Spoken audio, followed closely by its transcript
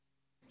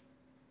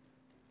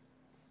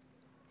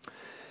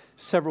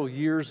Several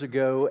years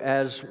ago,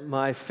 as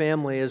my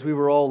family, as we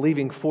were all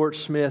leaving Fort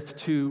Smith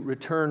to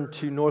return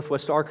to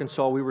Northwest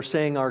Arkansas, we were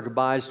saying our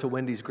goodbyes to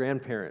Wendy's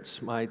grandparents,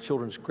 my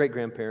children's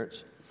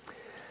great-grandparents.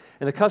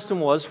 And the custom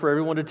was for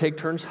everyone to take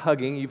turns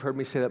hugging. You've heard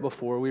me say that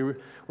before. We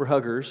were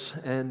huggers,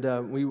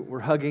 and we were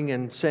hugging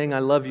and saying, "I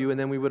love you," and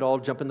then we would all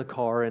jump in the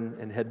car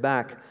and head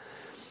back.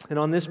 And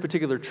on this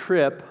particular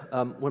trip,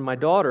 when my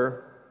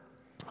daughter,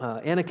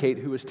 Anna Kate,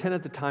 who was 10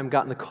 at the time,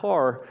 got in the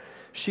car,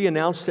 she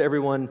announced to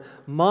everyone,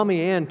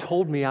 "Mommy Ann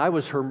told me I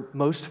was her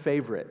most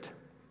favorite."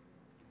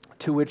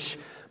 To which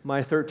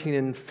my 13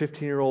 and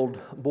 15-year-old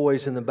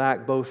boys in the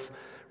back both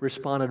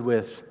responded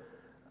with,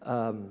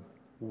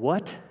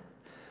 "What?"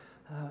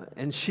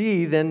 And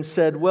she then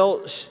said,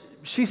 "Well,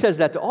 she says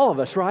that to all of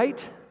us,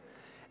 right?"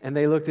 And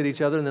they looked at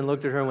each other and then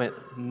looked at her and went,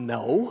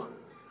 "No."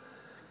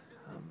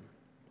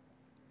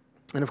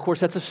 And of course,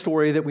 that's a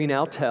story that we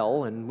now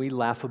tell and we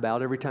laugh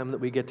about every time that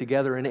we get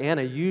together. And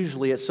Anna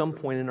usually at some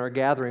point in our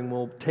gathering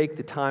will take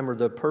the time or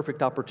the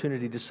perfect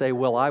opportunity to say,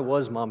 "Well, I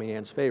was Mommy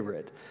Ann's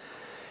favorite."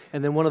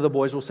 And then one of the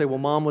boys will say,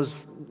 "Well,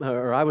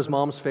 I was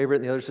Mom's favorite."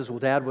 And the other says, "Well,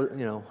 Dad,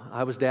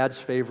 I was Dad's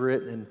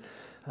favorite."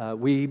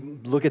 And we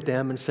look at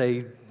them and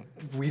say,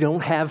 "We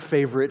don't have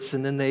favorites."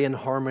 And then they in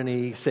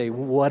harmony say,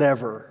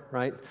 "Whatever,"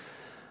 right?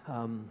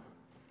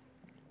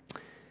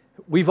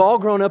 We've all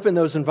grown up in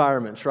those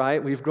environments,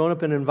 right? We've grown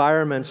up in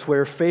environments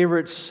where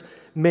favorites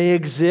may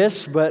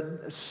exist,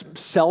 but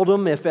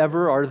seldom, if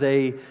ever, are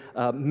they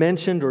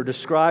mentioned or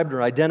described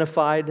or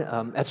identified.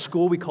 At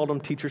school, we called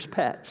them teachers'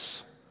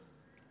 pets.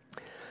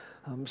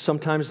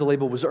 Sometimes the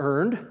label was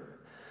earned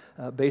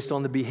based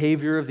on the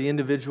behavior of the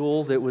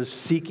individual that was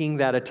seeking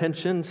that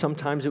attention.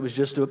 Sometimes it was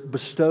just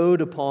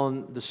bestowed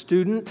upon the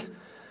student.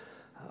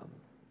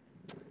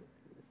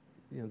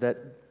 That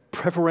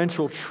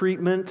preferential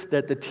treatment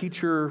that the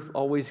teacher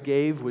always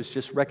gave was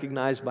just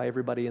recognized by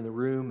everybody in the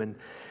room, and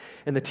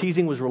the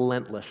teasing was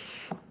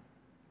relentless.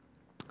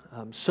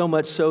 So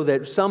much so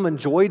that some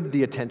enjoyed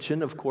the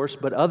attention, of course,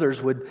 but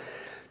others would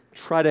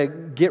try to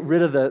get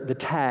rid of the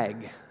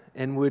tag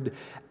and would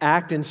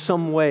act in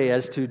some way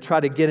as to try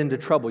to get into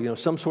trouble,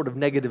 some sort of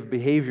negative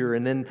behavior,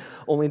 and then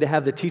only to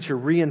have the teacher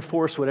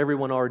reinforce what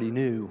everyone already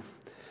knew.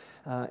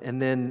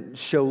 And then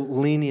show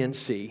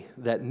leniency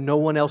that no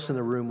one else in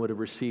the room would have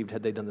received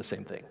had they done the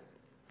same thing.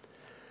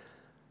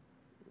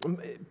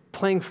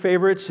 Playing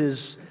favorites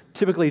is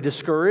typically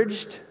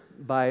discouraged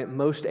by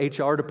most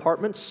HR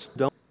departments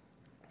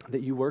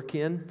that you work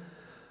in.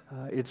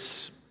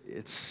 It's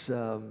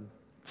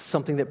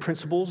something that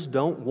principals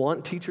don't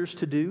want teachers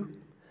to do.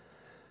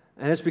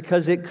 And it's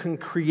because it can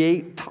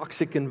create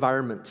toxic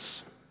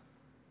environments.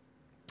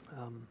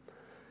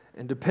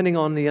 And depending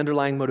on the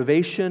underlying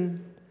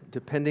motivation,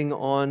 depending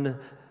on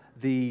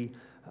the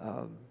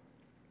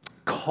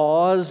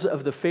cause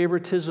of the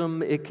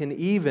favoritism, it can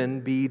even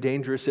be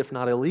dangerous, if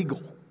not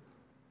illegal.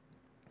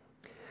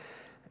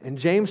 And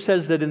James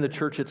says that in the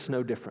church it's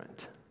no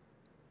different.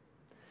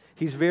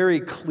 He's very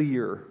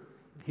clear.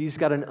 He's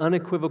got an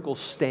unequivocal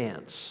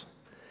stance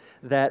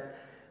that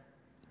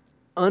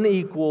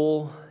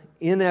unequal,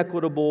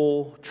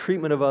 inequitable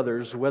treatment of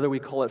others, whether we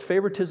call it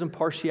favoritism,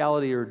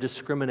 partiality, or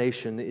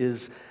discrimination,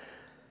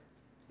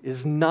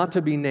 is not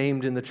to be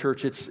named in the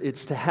church.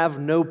 It's to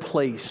have no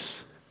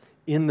place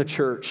in the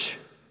church,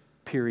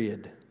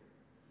 period.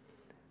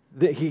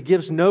 He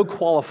gives no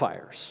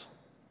qualifiers.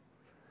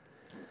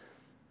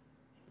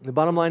 The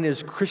bottom line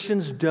is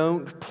Christians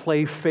don't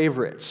play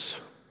favorites,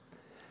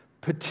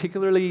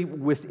 particularly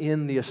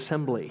within the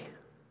assembly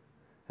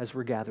as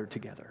we're gathered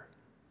together.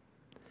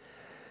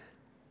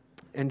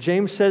 And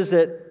James says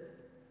that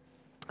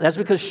that's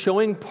because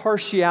showing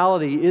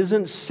partiality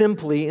isn't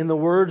simply, in the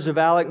words of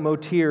Alec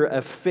Motyer,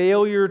 a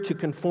failure to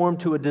conform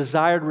to a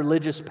desired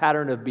religious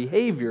pattern of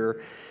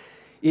behavior.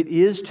 It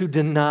is to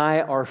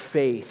deny our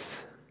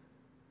faith.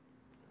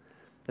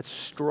 That's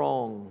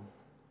strong.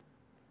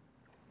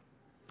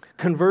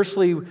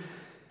 Conversely,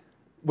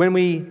 when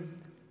we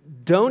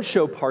don't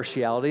show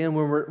partiality and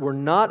when we're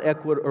not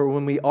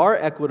when we are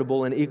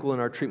equitable and equal in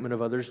our treatment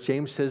of others,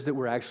 James says that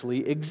we're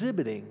actually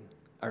exhibiting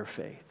our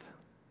faith.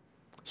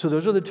 So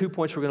those are the 2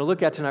 points we're going to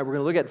look at tonight. We're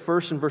going to look at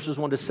first in verses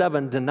 1 to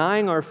 7,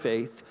 denying our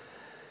faith.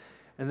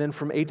 And then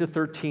from 8 to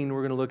 13,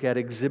 we're going to look at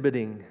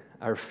exhibiting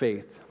our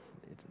faith.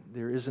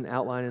 There is an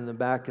outline in the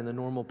back in the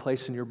normal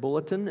place in your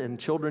bulletin. And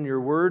children, your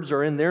words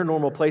are in their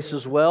normal place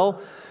as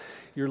well.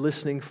 You're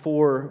listening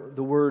for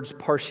the words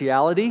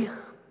partiality,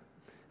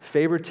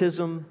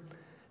 favoritism,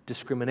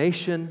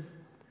 discrimination.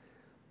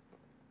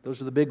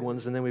 Those are the big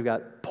ones. And then we've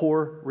got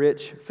poor,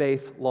 rich,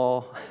 faith,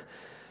 law,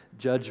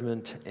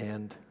 judgment,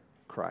 and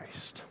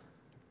Christ.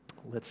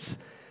 Let's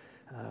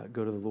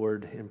go to the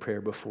Lord in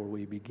prayer before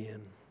we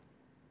begin.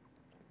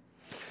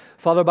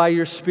 Father, by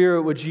your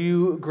Spirit, would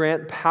you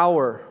grant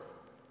power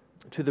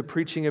to the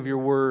preaching of your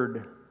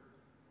word?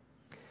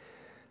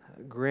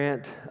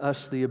 Grant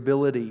us the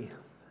ability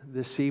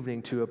this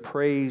evening to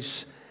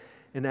appraise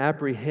and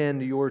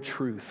apprehend your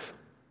truth.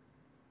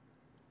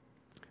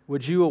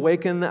 Would you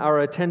awaken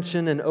our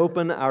attention and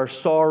open our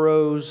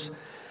sorrows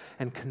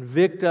and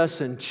convict us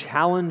and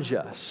challenge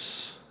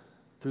us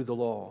through the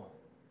law.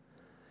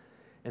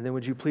 And then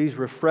would you please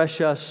refresh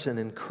us and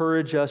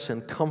encourage us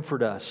and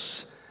comfort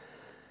us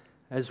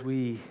as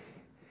we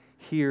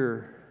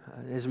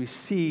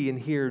see and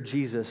hear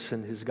Jesus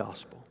and His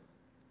gospel.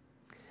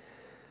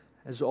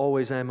 As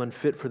always, I am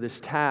unfit for this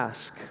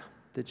task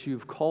that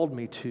you've called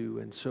me to,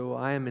 and so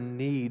I am in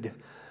need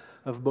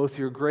of both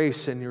your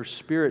grace and your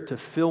Spirit to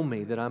fill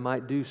me that I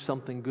might do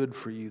something good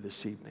for you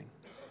this evening.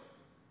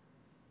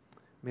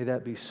 May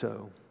that be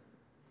so.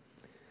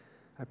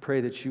 I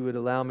pray that you would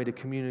allow me to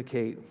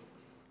communicate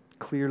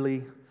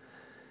clearly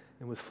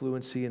and with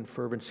fluency and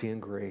fervency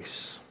and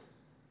grace.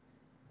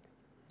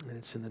 And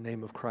it's in the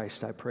name of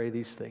Christ I pray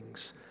these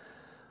things.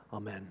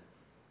 Amen.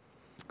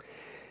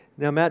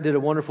 Now, Matt did a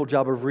wonderful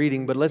job of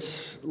reading, but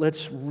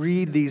let's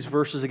read these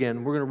verses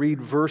again. We're going to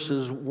read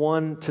verses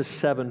 1 to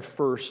 7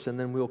 first, and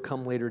then we'll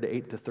come later to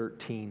 8 to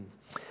 13.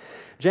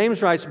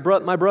 James writes,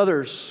 "My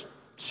brothers,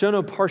 show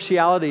no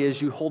partiality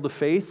as you hold the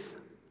faith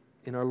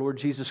in our Lord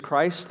Jesus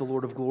Christ, the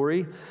Lord of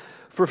glory.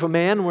 For if a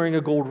man wearing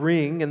a gold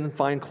ring and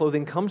fine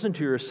clothing comes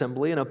into your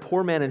assembly, and a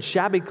poor man in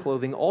shabby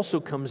clothing also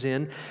comes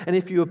in, and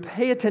if you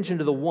pay attention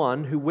to the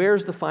one who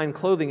wears the fine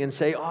clothing and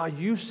say,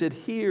 'You sit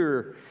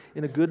here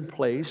in a good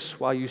place,'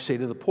 while you say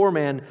to the poor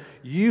man,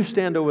 'You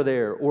stand over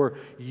there,' or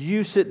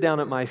 'You sit down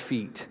at my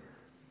feet,'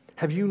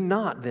 have you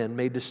not then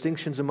made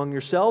distinctions among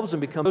yourselves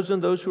and become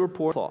chosen those who are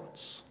poor in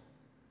thoughts?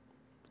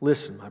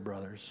 Listen, my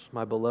brothers,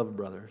 my beloved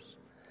brothers,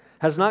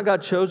 has not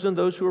God chosen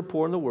those who are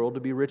poor in the world to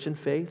be rich in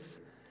faith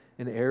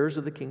and heirs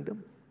of the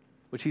kingdom,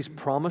 which He's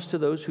promised to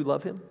those who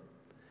love Him?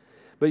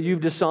 But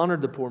you've dishonored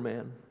the poor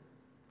man.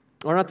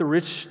 Are not the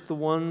rich the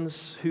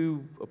ones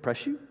who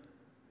oppress you,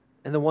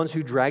 and the ones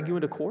who drag you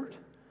into court?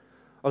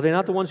 Are they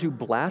not the ones who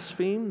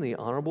blaspheme the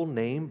honorable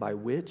name by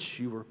which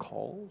you were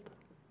called?"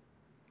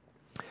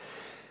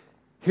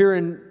 Here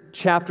in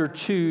chapter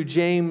 2,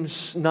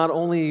 James not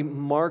only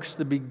marks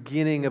the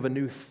beginning of a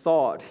new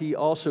thought, he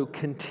also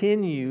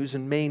continues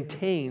and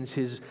maintains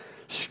his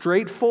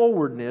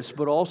straightforwardness,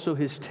 but also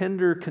his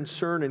tender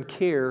concern and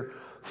care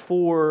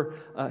for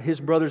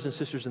his brothers and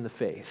sisters in the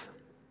faith.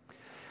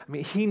 I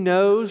mean, he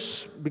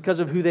knows,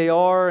 because of who they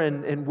are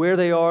and where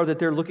they are, that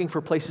they're looking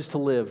for places to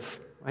live,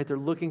 right? They're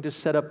looking to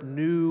set up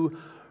new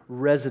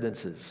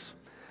residences.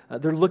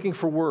 They're looking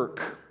for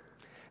work,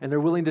 and they're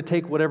willing to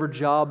take whatever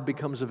job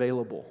becomes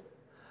available.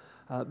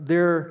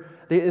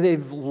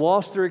 They've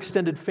lost their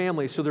extended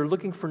family, so they're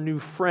looking for new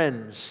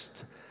friends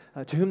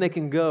to whom they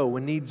can go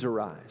when needs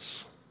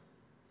arise.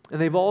 And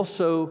they've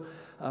also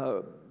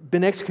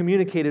been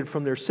excommunicated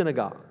from their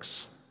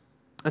synagogues.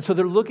 And so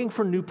they're looking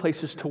for new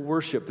places to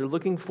worship. They're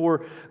looking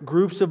for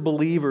groups of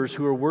believers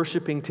who are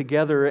worshiping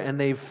together, and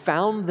they've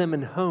found them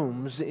in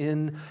homes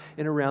in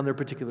and around their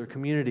particular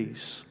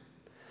communities.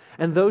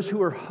 And those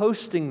who are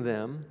hosting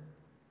them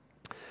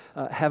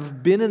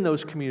have been in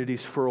those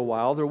communities for a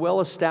while. They're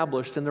well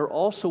established, and they're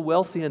also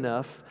wealthy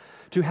enough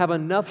to have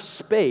enough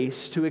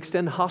space to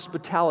extend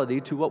hospitality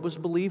to what was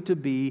believed to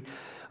be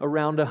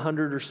around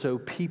 100 or so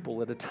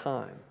people at a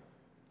time.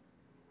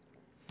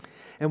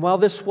 And while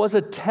this was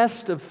a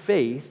test of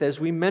faith,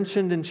 as we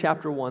mentioned in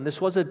chapter 1, this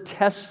was a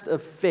test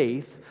of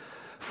faith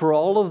for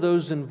all of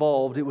those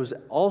involved, it was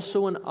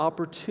also an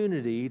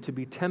opportunity to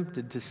be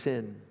tempted to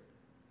sin.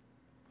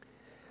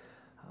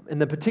 And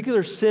the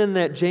particular sin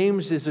that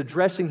James is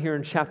addressing here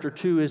in chapter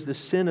 2 is the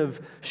sin of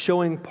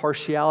showing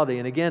partiality.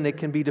 And again, it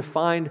can be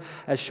defined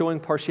as showing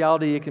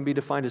partiality, it can be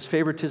defined as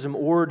favoritism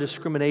or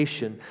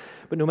discrimination.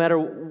 But no matter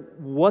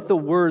what the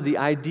word, the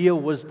idea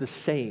was the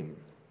same.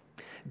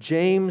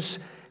 James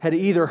had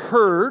either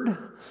heard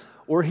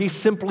or he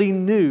simply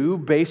knew,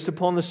 based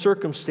upon the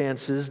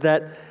circumstances,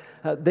 that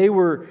they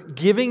were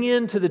giving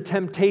in to the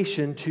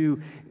temptation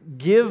to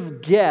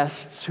give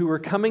guests who were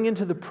coming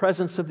into the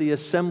presence of the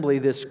assembly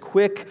this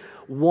quick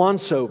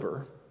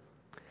once-over,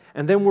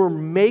 and then were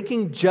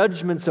making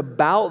judgments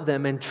about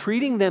them and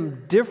treating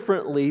them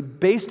differently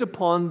based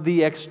upon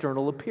the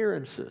external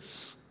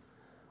appearances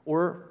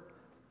or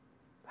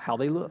how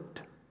they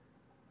looked.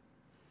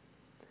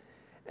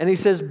 And he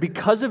says,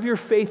 because of your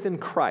faith in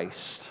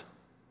Christ,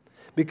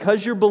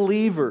 because you're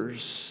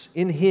believers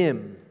in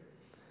Him,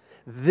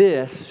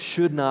 this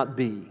should not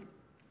be.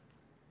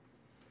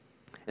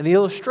 And the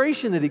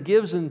illustration that he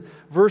gives in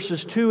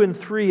verses 2 and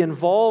 3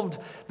 involved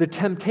the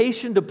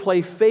temptation to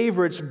play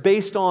favorites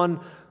based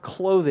on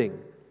clothing.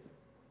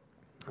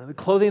 The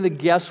clothing the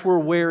guests were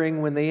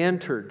wearing when they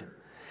entered.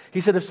 He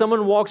said if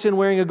someone walks in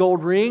wearing a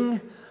gold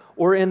ring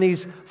or in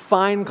these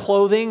fine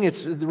clothing,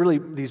 it's really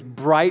these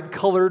bright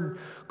colored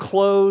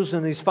clothes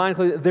and these fine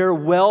clothing, their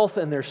wealth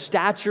and their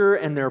stature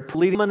and their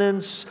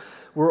prominence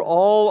were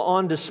all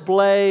on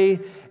display,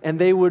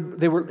 and it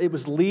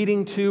was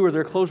leading to, or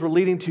their clothes were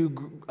leading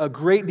to, a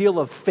great deal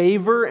of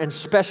favor and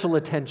special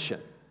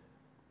attention.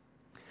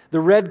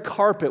 The red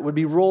carpet would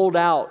be rolled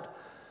out,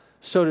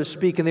 so to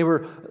speak, and they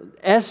were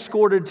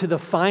escorted to the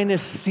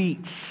finest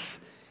seats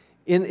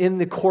in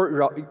the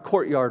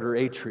courtyard or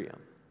atrium.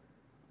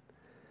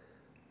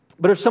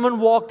 But if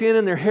someone walked in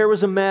and their hair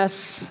was a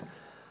mess,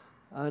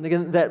 And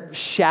again, that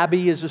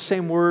shabby is the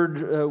same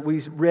word we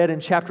read in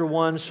chapter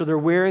 1. So they're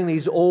wearing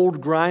these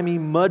old, grimy,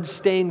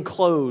 mud-stained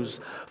clothes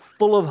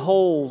full of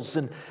holes.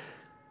 And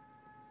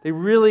they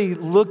really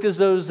looked as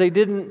though they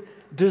didn't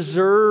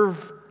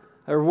deserve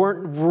or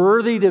weren't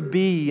worthy to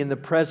be in the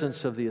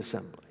presence of the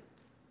assembly.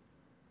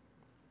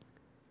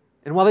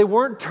 And while they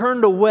weren't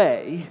turned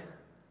away,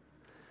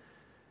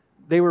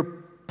 they were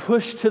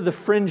pushed to the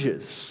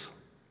fringes.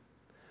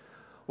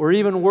 Or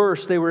even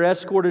worse, they were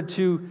escorted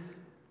to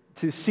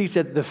seats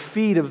at the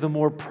feet of the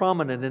more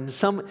prominent. And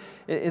some,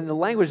 in the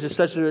language is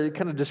such that it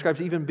kind of describes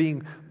even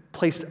being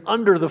placed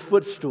under the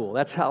footstool.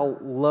 That's how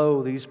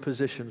low these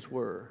positions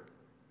were.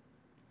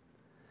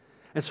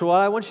 And so what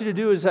I want you to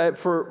do is,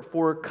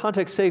 for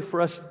context's sake, for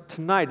us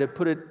tonight, to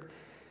put it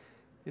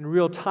in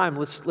real time,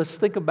 let's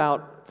think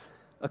about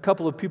a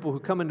couple of people who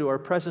come into our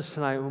presence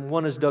tonight.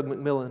 One is Doug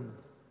McMillan,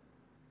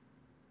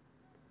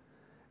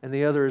 and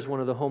the other is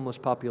one of the homeless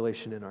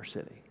population in our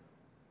city.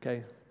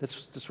 Okay?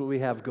 That's what we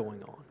have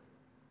going on.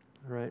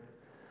 All right?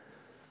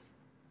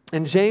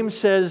 And James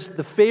says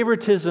the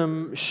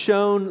favoritism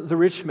shown the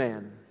rich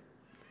man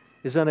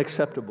is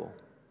unacceptable.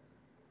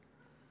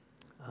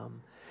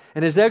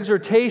 And his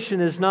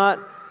exhortation is to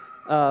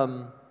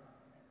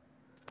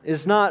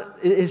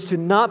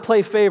not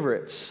play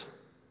favorites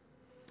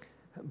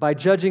by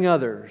judging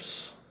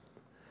others,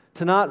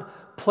 to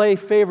not play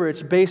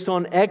favorites based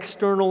on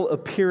external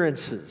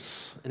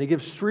appearances. And he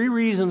gives 3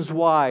 reasons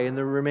why in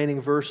the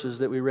remaining verses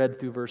that we read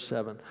through verse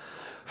 7.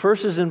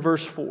 First is in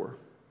verse 4.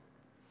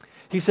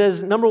 He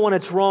says, number 1,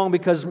 it's wrong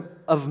because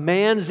of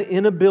man's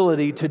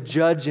inability to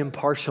judge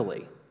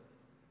impartially.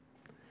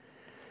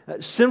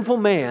 Sinful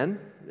man,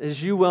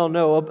 as you well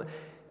know,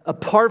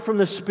 apart from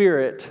the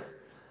Spirit,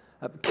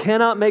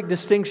 cannot make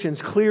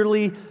distinctions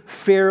clearly,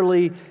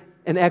 fairly,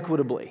 and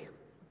equitably.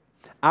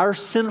 Our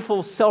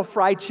sinful,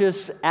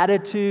 self-righteous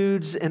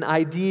attitudes and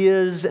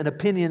ideas and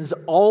opinions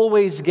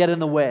always get in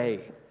the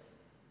way.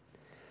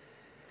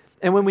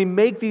 And when we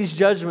make these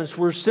judgments,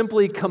 we're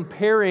simply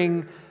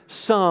comparing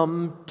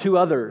some to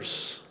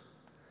others.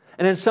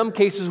 And in some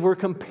cases, we're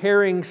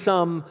comparing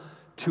some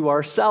to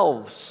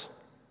ourselves.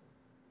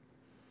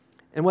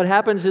 And what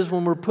happens is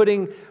when we're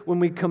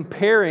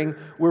comparing,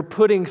 we're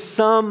putting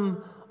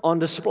some on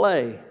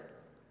display.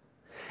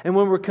 And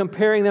when we're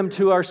comparing them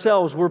to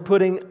ourselves, we're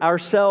putting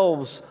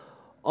ourselves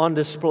on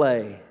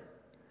display.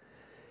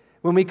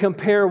 When we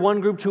compare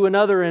one group to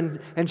another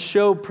and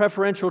show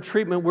preferential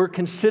treatment, we're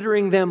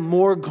considering them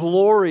more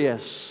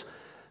glorious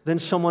than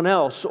someone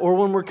else. Or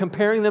when we're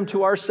comparing them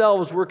to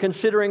ourselves, we're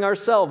considering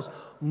ourselves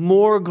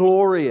more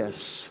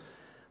glorious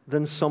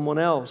than someone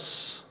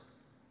else.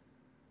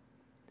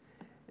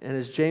 And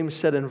as James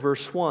said in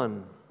verse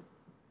 1,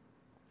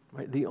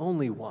 right, the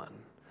only one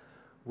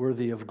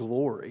worthy of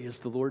glory is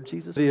the Lord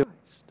Jesus Christ.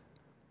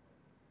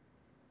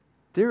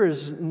 There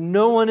is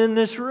no one in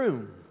this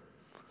room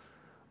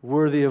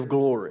worthy of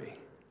glory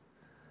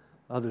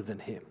other than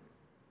Him.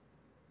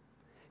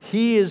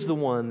 He is the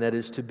one that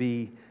is to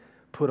be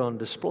put on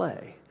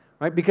display,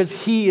 right? Because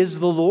He is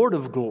the Lord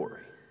of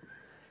glory.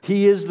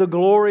 He is the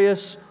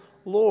glorious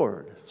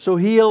Lord. So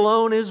He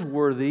alone is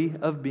worthy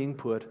of being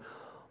put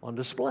on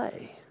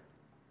display.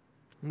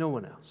 No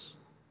one else.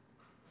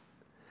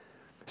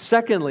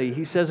 Secondly,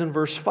 he says in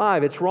verse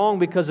 5, it's wrong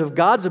because of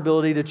God's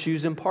ability to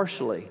choose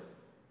impartially.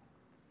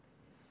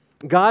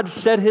 God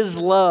set His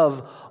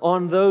love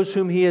on those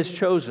whom He has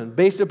chosen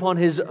based upon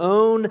His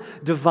own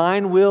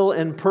divine will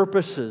and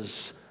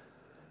purposes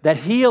that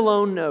He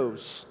alone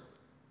knows.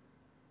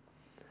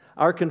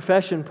 Our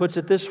confession puts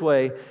it this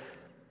way: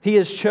 He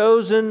has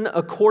chosen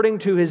according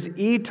to His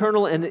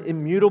eternal and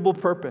immutable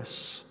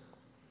purpose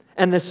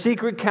and the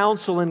secret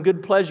counsel and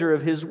good pleasure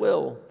of His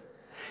will.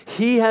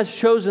 He has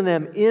chosen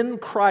them in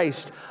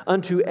Christ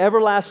unto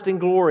everlasting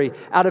glory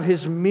out of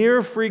His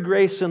mere free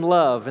grace and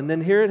love. And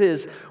then here it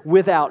is,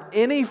 without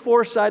any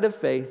foresight of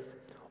faith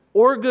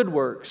or good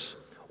works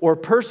or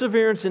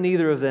perseverance in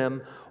either of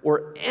them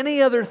or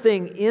any other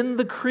thing in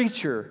the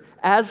creature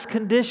as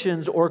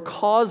conditions or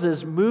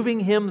causes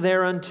moving Him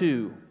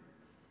thereunto,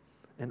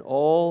 and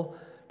all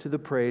to the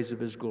praise of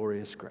His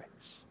glorious grace.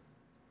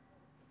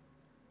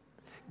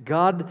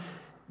 God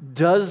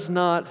does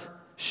not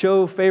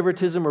show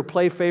favoritism or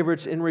play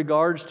favorites in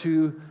regards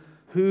to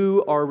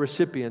who are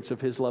recipients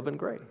of His love and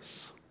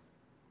grace.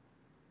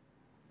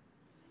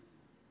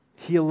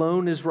 He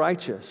alone is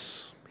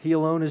righteous. He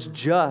alone is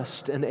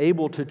just and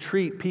able to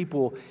treat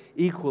people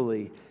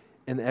equally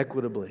and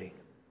equitably.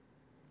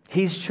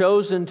 He's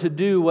chosen to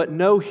do what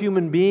no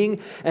human being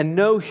and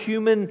no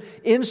human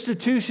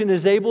institution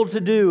is able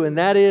to do, and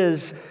that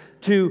is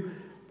to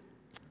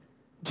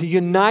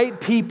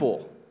unite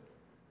people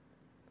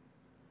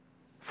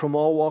from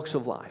all walks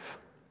of life.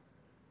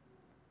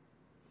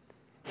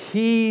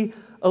 He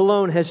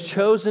alone has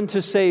chosen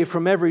to save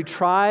from every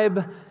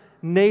tribe,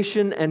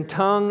 nation, and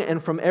tongue,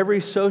 and from every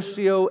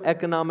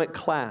socioeconomic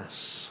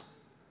class.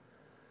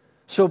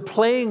 So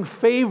playing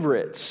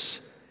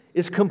favorites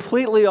is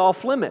completely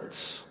off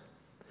limits,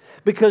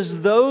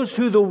 because those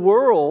who the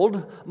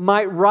world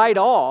might write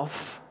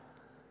off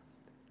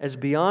as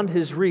beyond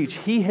his reach,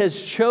 he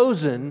has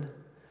chosen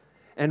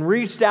and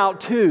reached out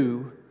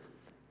to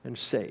and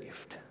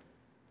saved.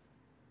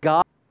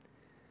 God.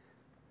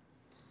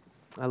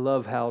 I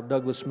love how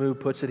Douglas Moo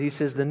puts it. He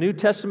says, the New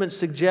Testament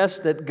suggests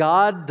that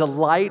God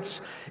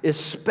delights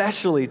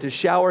especially to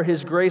shower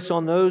His grace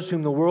on those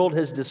whom the world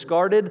has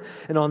discarded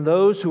and on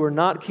those who are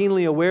not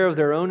keenly aware of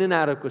their own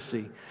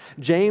inadequacy.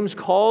 James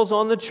calls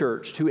on the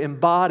church to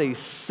embody a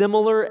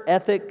similar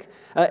ethic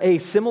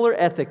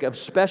of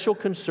special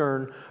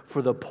concern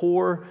for the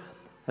poor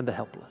and the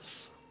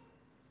helpless.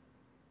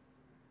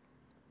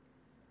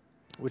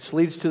 Which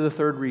leads to the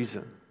third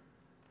reason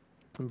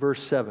in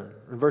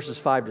verses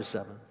 5 to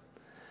 7.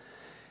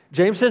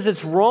 James says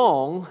it's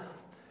wrong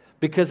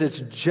because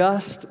it's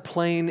just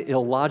plain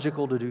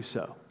illogical to do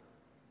so.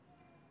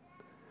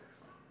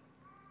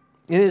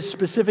 In his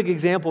specific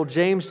example,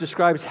 James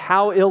describes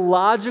how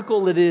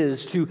illogical it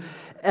is to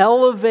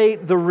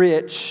elevate the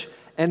rich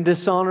and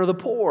dishonor the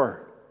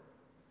poor.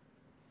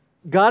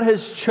 God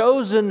has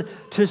chosen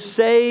to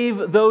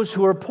save those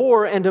who are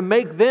poor and to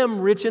make them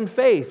rich in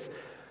faith.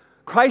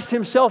 Christ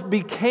Himself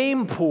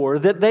became poor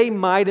that they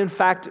might in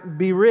fact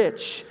be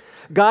rich.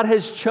 God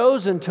has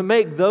chosen to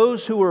make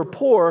those who are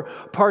poor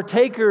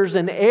partakers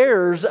and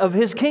heirs of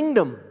His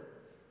kingdom.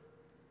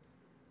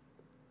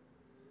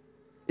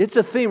 It's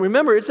a theme.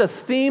 Remember, it's a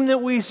theme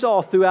that we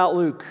saw throughout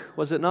Luke,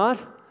 was it not?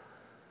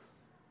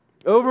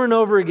 Over and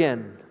over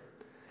again.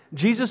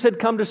 Jesus had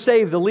come to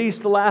save the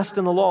least, the last,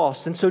 and the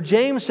lost. And so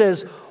James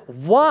says,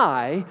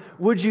 why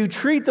would you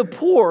treat the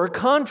poor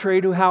contrary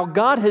to how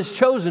God has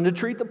chosen to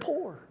treat the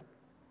poor?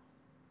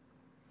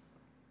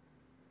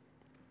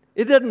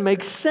 It doesn't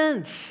make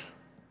sense.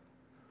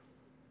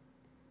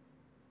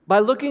 By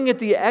looking at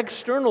the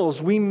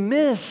externals, we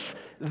miss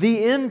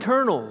the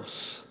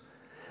internals.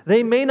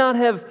 They may not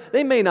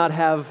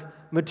have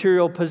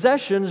material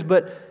possessions,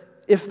 but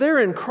if they're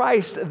in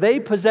Christ, they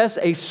possess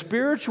a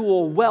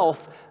spiritual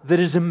wealth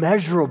that is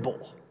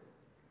immeasurable.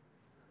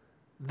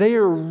 They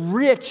are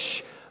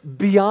rich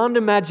beyond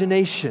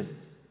imagination.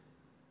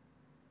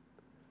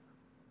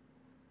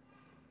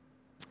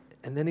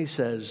 And then he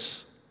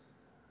says,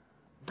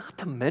 not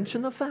to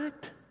mention the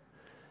fact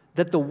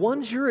that the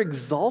ones you're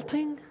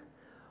exalting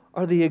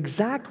are the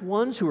exact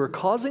ones who are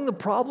causing the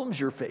problems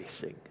you're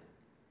facing.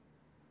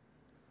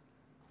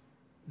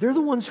 They're the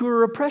ones who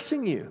are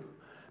oppressing you.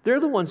 They're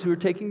the ones who are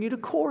taking you to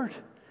court.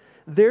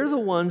 They're the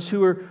ones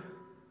who are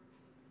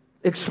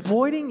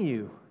exploiting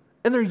you.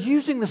 And they're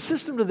using the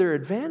system to their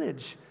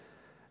advantage.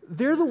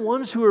 They're the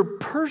ones who are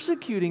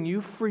persecuting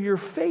you for your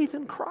faith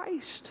in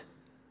Christ.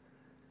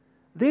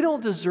 They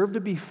don't deserve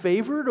to be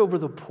favored over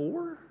the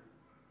poor.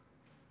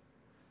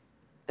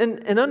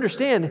 And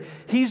understand,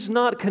 he's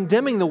not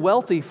condemning the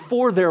wealthy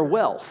for their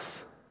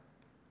wealth.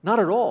 Not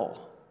at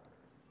all.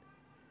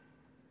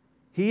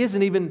 He's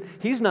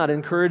not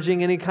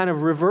encouraging any kind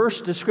of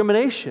reverse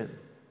discrimination.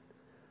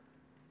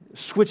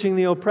 Switching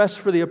the oppressed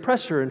for the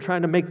oppressor and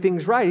trying to make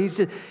things right.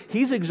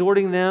 He's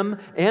exhorting them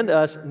and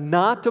us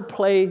not to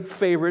play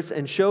favorites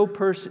and show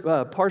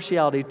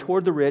partiality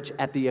toward the rich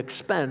at the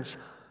expense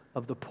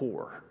of the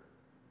poor.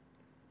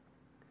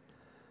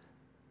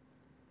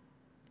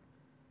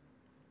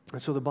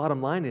 And so the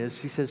bottom line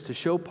is, he says, to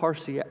show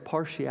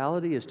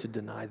partiality is to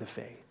deny the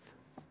faith.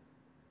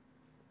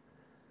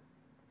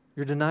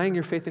 You're denying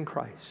your faith in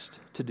Christ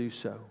to do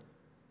so.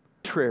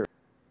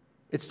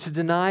 It's to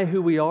deny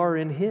who we are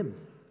in Him.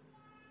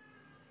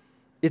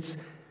 It's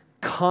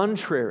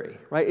contrary,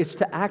 right? It's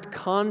to act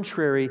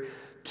contrary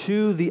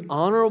to the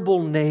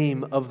honorable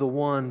name of the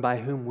one by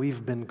whom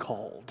we've been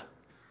called.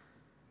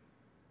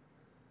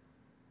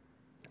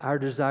 Our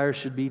desire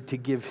should be to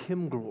give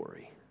Him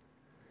glory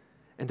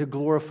and to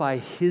glorify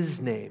His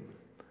name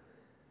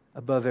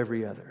above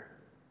every other.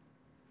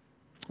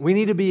 We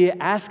need to be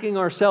asking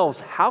ourselves,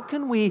 how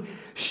can we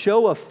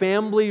show a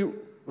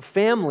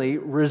family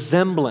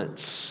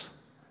resemblance,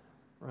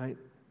 right,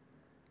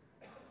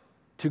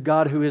 to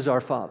God who is our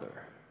Father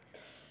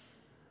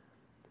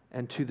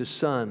and to the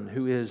Son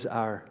who is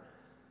our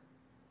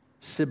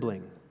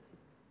sibling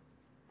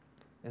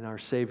and our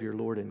Savior,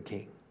 Lord and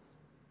King?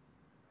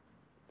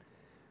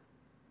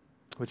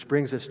 Which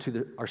brings us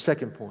to our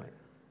second point,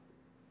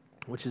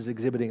 which is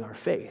exhibiting our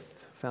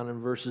faith, found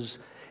in verses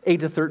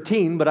 8 to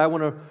 13, but I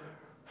want to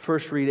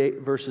first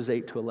read verses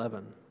 8 to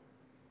 11.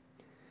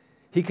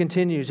 He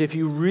continues, if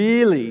you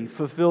really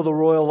fulfill the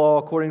royal law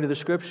according to the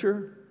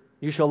Scripture,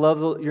 you shall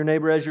love your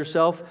neighbor as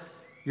yourself,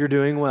 you're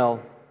doing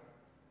well.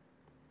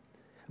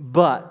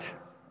 But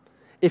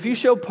if you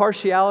show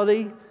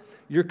partiality,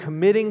 you're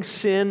committing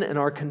sin and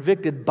are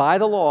convicted by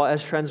the law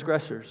as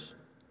transgressors.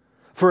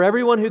 For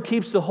everyone who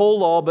keeps the whole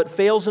law but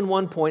fails in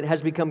one point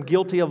has become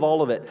guilty of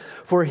all of it.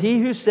 For he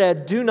who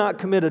said, do not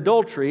commit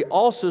adultery,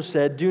 also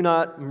said, do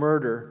not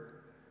murder.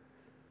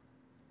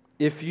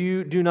 If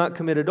you do not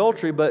commit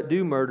adultery but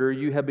do murder,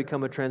 you have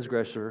become a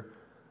transgressor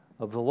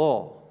of the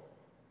law.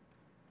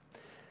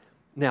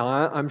 Now,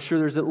 I'm sure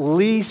there's at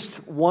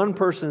least one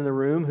person in the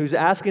room who's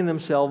asking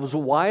themselves,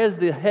 why is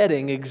the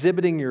heading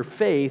exhibiting your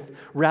faith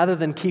rather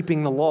than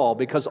keeping the law?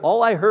 Because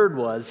all I heard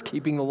was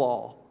keeping the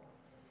law.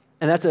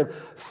 And that's a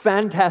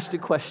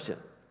fantastic question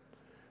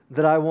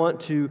that I want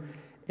to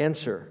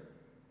answer.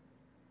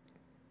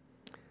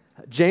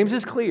 James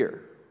is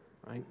clear,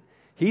 right?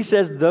 He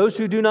says those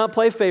who do not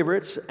play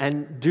favorites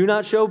and do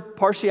not show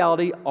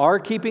partiality are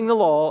keeping the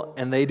law,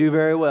 and they do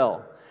very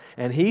well.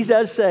 And he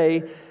does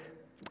say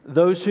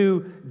those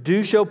who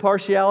do show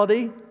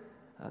partiality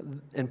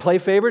and play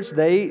favorites,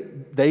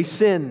 they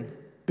sin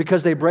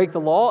because they break the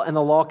law, and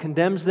the law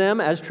condemns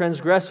them as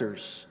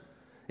transgressors.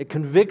 It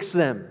convicts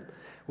them,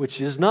 which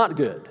is not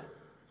good.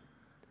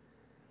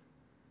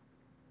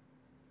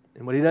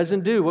 And what he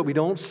doesn't do, what we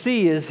don't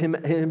see, is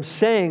him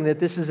saying that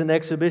this is an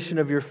exhibition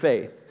of your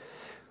faith.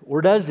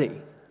 Or does he?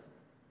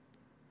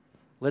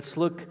 Let's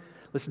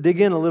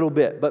dig in a little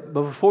bit. But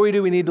before we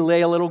do, we need to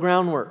lay a little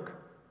groundwork.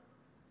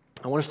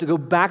 I want us to go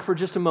back for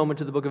just a moment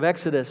to the book of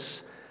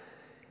Exodus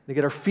to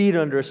get our feet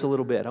under us a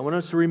little bit. I want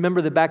us to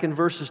remember that back in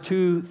verses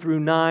 2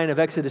 through 9 of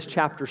Exodus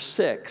chapter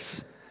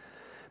 6,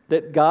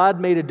 that God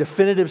made a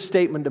definitive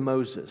statement to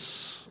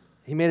Moses.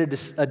 He made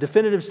a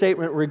definitive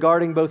statement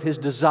regarding both his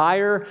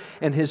desire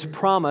and his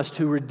promise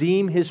to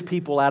redeem his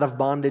people out of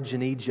bondage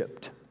in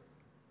Egypt.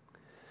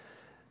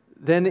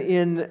 Then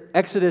in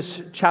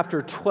Exodus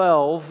chapter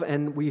 12,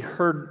 and we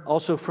heard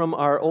also from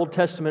our Old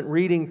Testament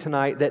reading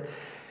tonight that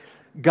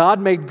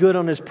God made good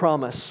on his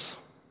promise.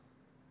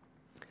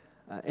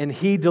 And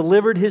he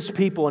delivered his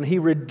people and he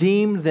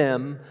redeemed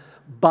them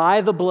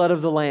by the blood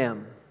of the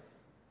Lamb.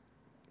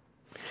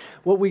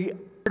 What we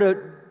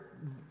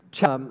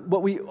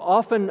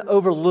often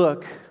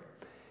overlook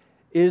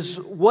is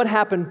what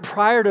happened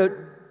prior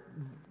to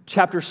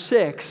chapter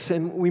 6,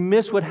 and we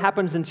miss what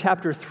happens in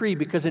chapter 3,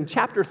 because in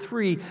chapter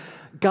 3,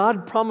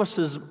 God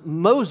promises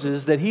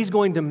Moses that he's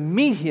going to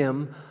meet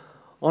him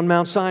on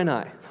Mount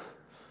Sinai.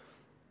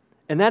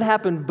 And that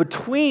happened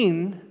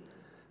between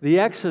the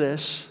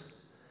Exodus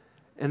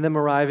and them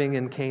arriving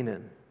in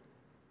Canaan.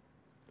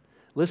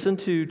 Listen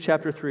to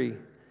chapter 3,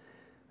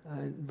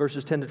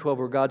 verses 10 to 12,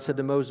 where God said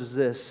to Moses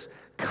this,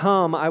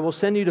 "Come, I will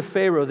send you to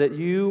Pharaoh that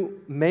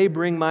you may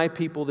bring my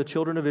people, the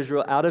children of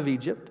Israel, out of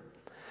Egypt."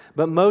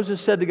 But Moses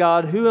said to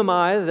God, "Who am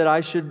I that I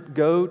should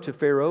go to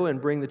Pharaoh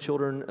and bring the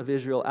children of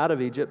Israel out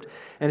of Egypt?"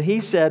 And he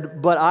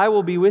said, "But I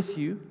will be with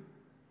you,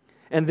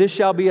 and this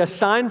shall be a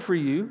sign for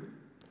you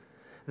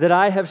that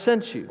I have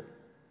sent you.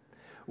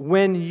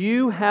 When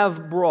you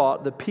have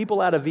brought the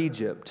people out of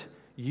Egypt,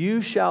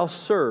 you shall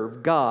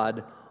serve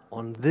God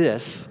on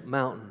this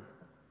mountain."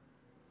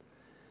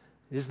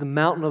 It is the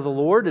mountain of the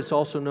Lord. It's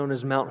also known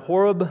as Mount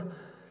Horeb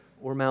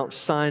or Mount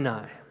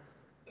Sinai.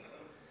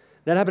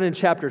 That happened in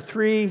chapter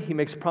 3. He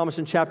makes a promise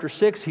in chapter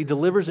 6. He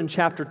delivers in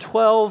chapter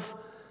 12.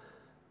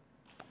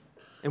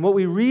 And what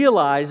we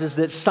realize is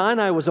that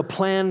Sinai was a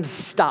planned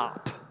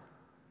stop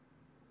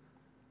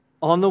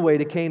on the way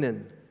to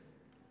Canaan.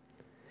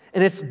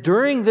 And it's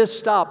during this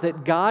stop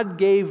that God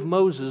gave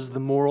Moses the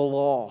moral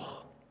law.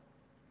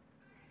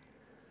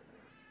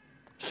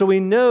 So we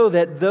know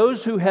that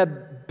those who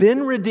have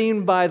been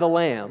redeemed by the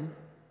Lamb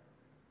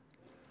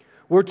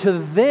were to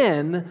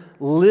then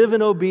live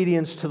in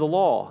obedience to the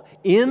law,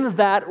 in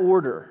that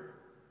order.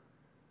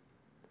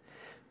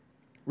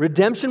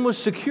 Redemption was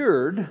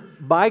secured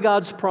by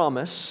God's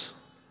promise,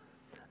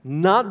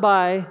 not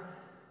by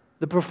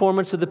the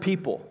performance of the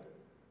people.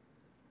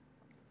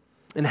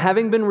 And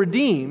having been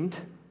redeemed,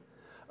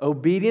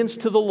 obedience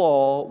to the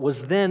law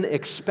was then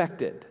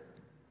expected.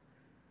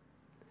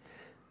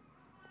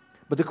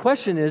 But the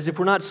question is, if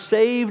we're not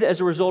saved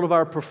as a result of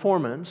our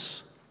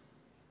performance,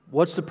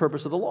 what's the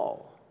purpose of the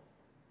law?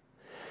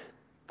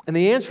 And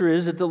the answer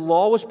is that the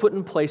law was put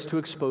in place to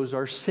expose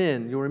our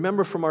sin. You'll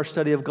remember from our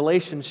study of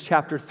Galatians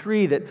chapter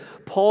 3 that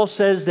Paul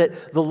says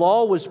that the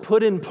law was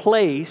put in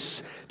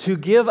place to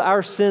give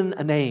our sin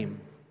a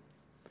name,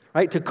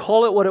 right? To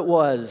call it what it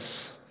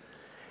was,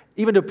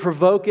 even to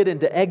provoke it and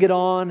to egg it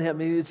on. I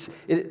mean,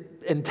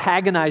 it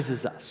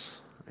antagonizes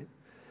us. Right?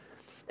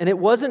 And it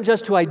wasn't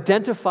just to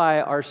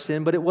identify our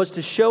sin, but it was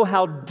to show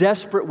how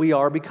desperate we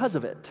are because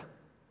of it.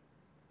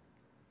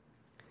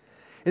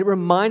 It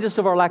reminds us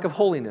of our lack of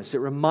holiness. It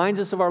reminds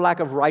us of our lack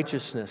of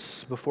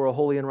righteousness before a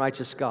holy and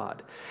righteous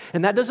God.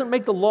 And that doesn't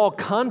make the law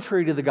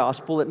contrary to the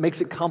gospel. It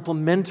makes it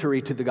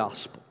complementary to the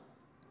gospel.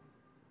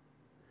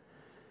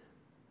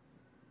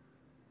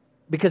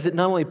 Because it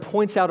not only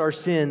points out our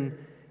sin,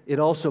 it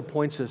also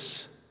points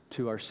us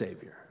to our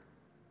Savior.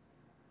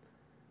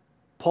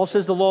 Paul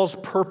says the law's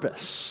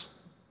purpose,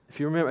 if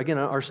you remember, again,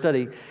 our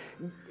study,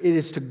 it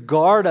is to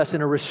guard us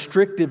in a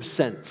restrictive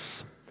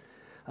sense.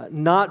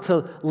 Not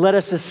to let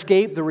us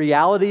escape the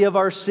reality of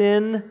our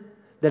sin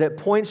that it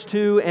points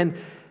to,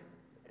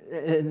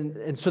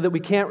 and so that we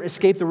can't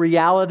escape the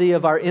reality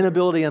of our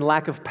inability and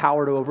lack of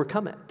power to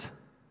overcome it.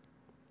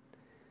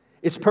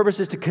 Its purpose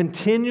is to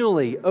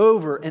continually,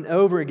 over and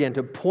over again,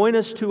 to point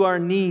us to our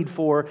need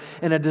for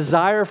and a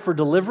desire for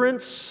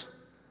deliverance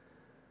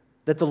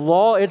that the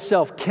law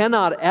itself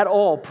cannot at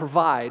all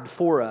provide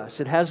for us.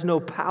 It has no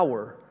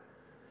power,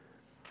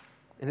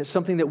 and it's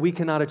something that we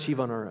cannot achieve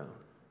on our own.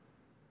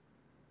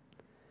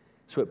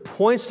 So it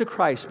points to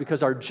Christ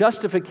because our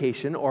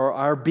justification, or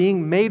our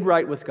being made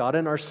right with God,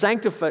 and our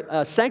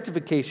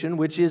sanctification,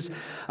 which is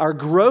our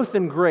growth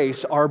in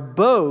grace, are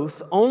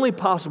both only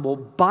possible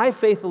by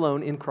faith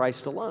alone in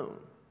Christ alone.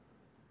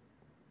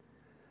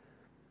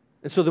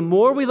 And so the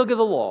more we look at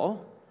the law,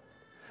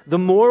 the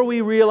more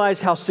we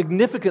realize how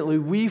significantly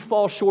we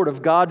fall short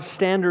of God's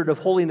standard of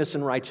holiness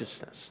and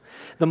righteousness.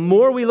 The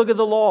more we look at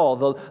the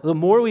law, the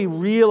more we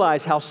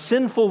realize how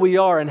sinful we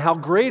are and how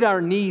great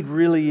our need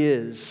really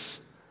is.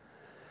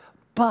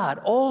 But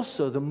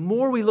also, the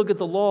more we look at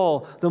the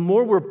law, the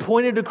more we're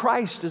pointed to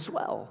Christ as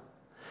well.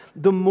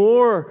 The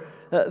more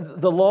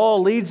the law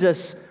leads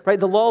us, right?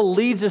 The law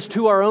leads us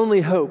to our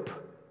only hope.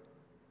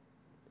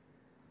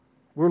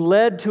 We're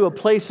led to a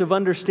place of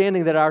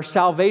understanding that our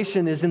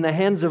salvation is in the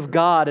hands of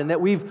God and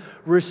that we've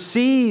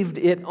received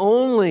it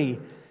only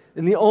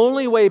in the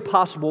only way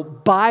possible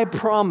by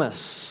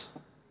promise,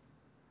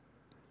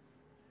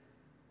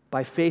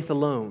 by faith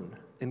alone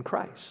in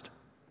Christ.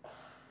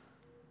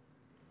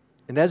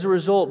 And as a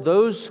result,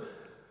 those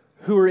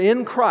who are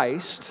in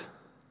Christ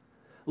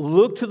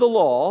look to the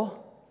law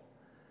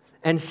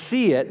and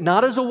see it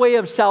not as a way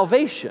of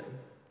salvation,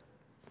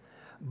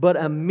 but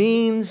a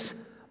means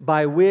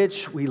by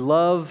which we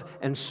love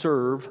and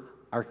serve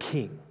our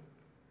King.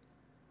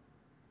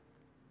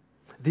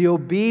 The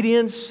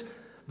obedience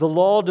the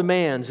law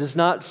demands is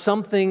not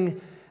something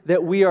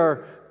that we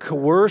are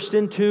coerced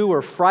into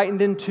or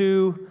frightened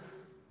into,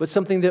 but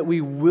something that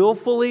we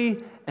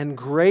willfully and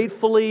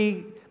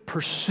gratefully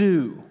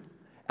pursue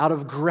out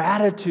of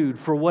gratitude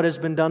for what has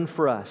been done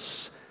for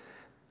us.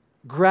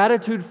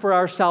 Gratitude for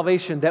our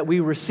salvation that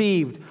we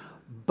received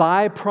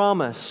by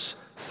promise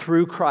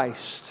through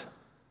Christ.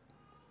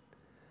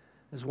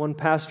 As one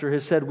pastor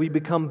has said, we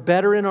become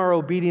better in our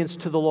obedience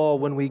to the law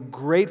when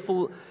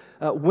grateful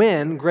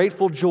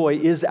joy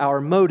is our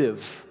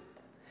motive.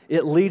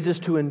 It leads us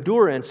to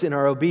endurance in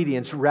our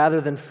obedience rather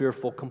than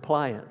fearful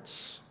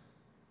compliance.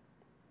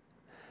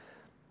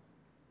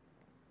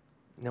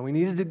 Now we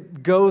needed to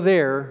go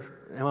there,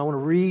 and I want to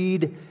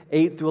read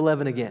 8 through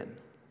 11 again.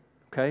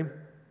 Okay?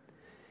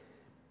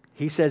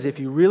 He says, if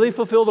you really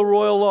fulfill the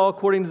royal law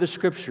according to the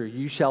Scripture,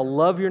 you shall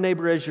love your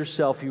neighbor as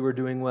yourself, you are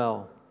doing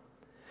well.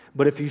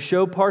 But if you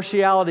show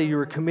partiality, you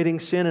are committing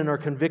sin and are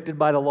convicted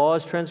by the law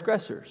as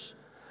transgressors.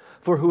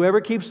 For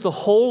whoever keeps the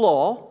whole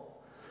law,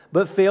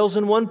 but fails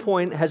in one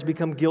point, has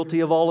become guilty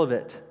of all of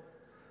it.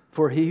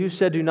 For he who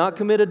said, do not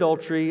commit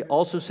adultery,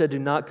 also said, do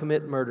not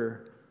commit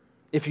murder.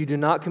 If you do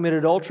not commit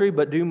adultery,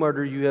 but do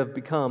murder, you have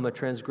become a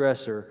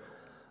transgressor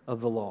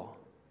of the law.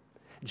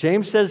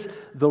 James says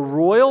the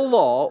royal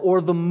law,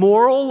 or the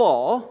moral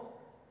law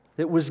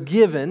that was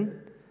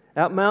given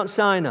at Mount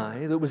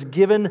Sinai, that was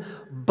given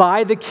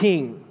by the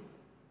king.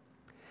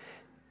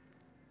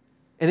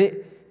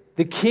 And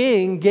the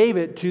king gave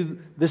it to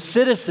the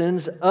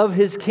citizens of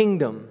his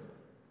kingdom.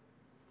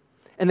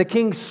 And the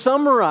king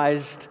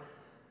summarized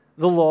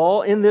the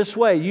law in this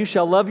way: you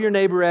shall love your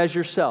neighbor as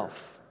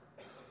yourself.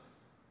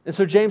 And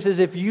so James says,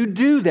 if you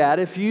do that,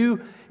 if you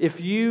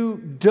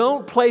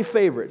don't play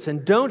favorites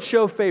and don't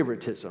show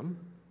favoritism,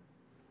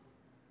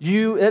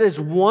 that is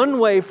one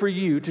way for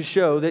you to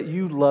show that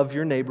you love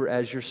your neighbor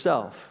as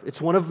yourself. It's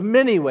one of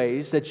many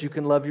ways that you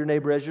can love your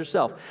neighbor as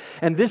yourself.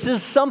 And this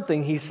is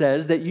something, he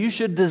says, that you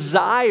should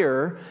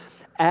desire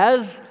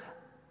as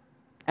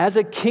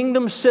a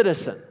kingdom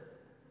citizen.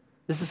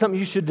 This is something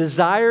you should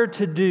desire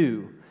to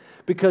do,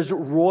 because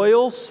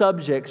royal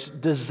subjects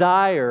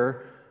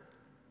desire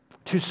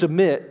to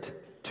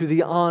submit to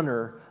the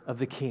honor of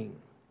the king.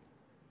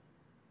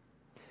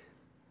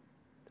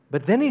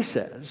 But then he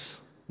says,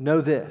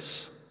 know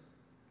this: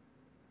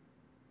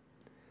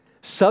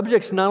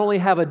 subjects not only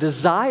have a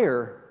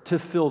desire to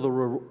fulfill the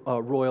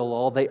royal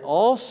law, they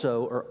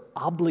also are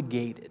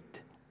obligated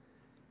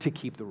to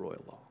keep the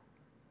royal law.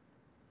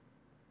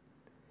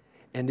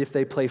 And if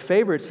they play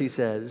favorites, he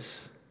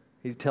says,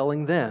 he's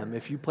telling them,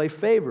 if you play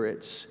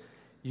favorites,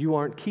 you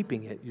aren't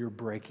keeping it, you're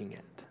breaking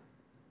it.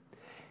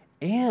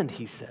 And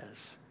he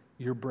says,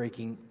 you're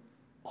breaking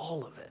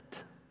all of it.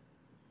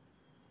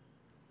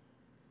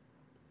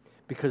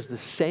 Because the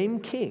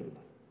same king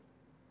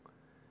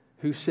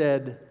who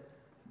said,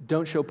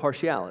 don't show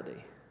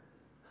partiality,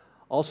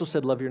 also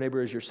said, love your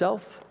neighbor as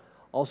yourself,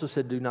 also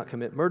said, do not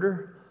commit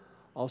murder,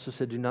 also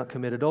said, do not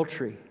commit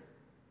adultery.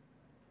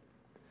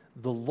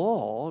 The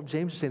law,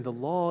 James is saying, the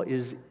law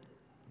is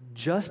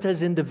just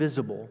as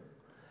indivisible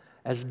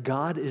as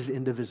God is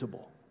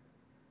indivisible.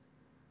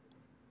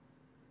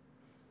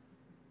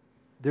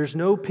 There's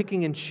no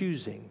picking and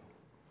choosing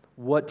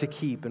what to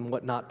keep and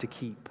what not to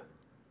keep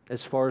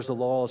as far as the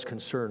law is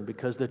concerned,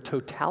 because the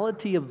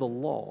totality of the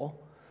law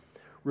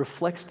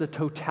reflects the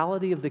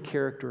totality of the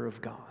character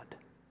of God.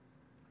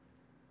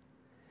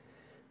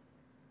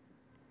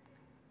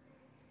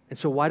 And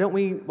so why don't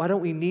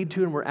we need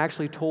to, and we're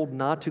actually told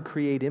not to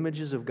create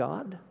images of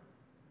God?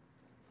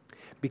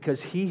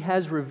 because he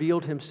has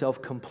revealed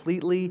himself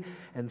completely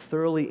and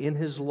thoroughly in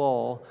his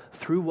law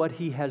through what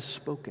he has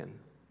spoken.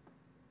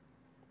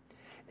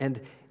 And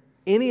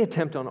any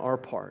attempt on our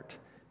part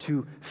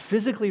to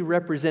physically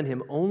represent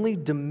him only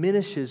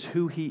diminishes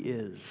who he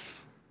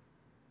is.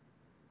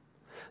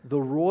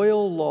 The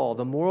royal law,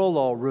 the moral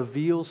law,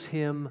 reveals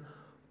him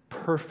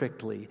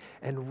perfectly,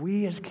 and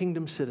we as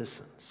kingdom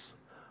citizens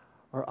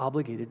are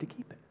obligated to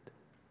keep it.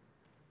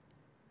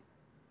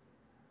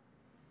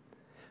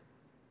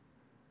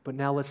 But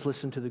now let's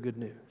listen to the good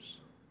news,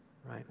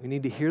 right? We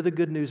need to hear the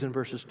good news in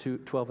verses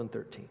 12 and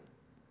 13.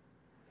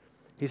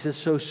 He says,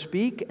 "So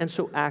speak and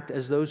so act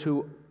as those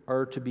who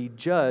are to be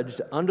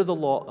judged under the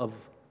law of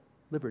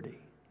liberty.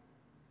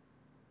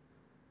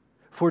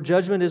 For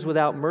judgment is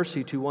without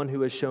mercy to one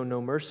who has shown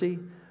no mercy.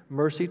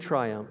 Mercy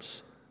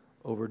triumphs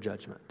over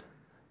judgment."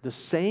 The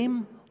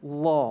same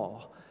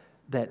law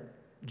that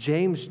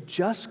James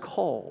just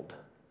called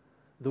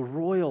the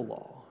royal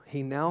law,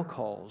 he now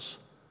calls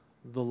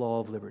the law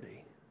of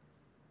liberty.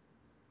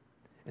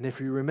 And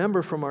if you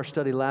remember from our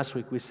study last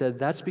week, we said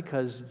that's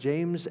because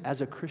James,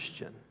 as a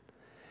Christian,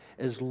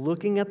 is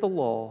looking at the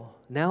law,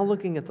 now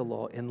looking at the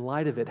law in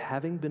light of it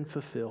having been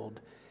fulfilled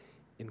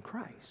in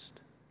Christ.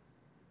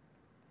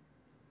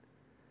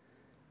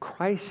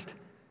 Christ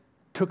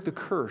took the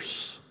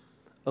curse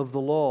of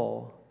the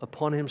law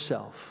upon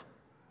himself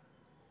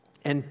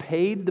and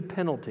paid the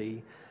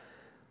penalty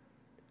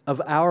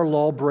of our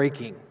law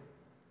breaking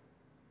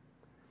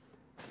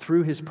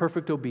through his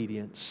perfect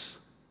obedience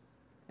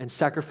and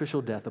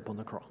sacrificial death upon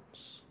the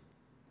cross.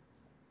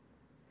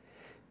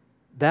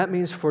 That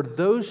means for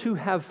those who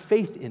have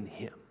faith in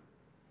him,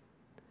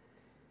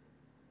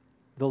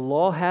 the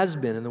law has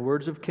been, in the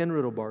words of Ken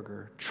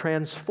Riddlebarger,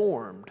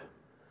 transformed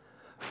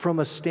from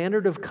a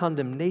standard of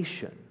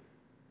condemnation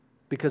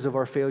because of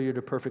our failure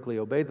to perfectly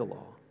obey the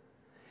law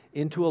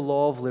into a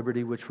law of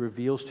liberty which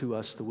reveals to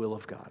us the will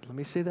of God. Let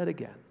me say that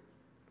again.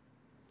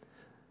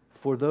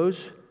 For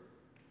those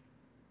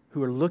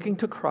who are looking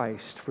to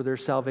Christ for their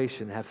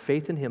salvation, have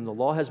faith in him, the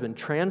law has been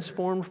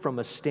transformed from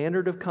a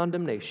standard of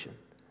condemnation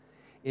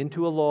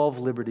into a law of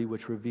liberty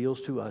which reveals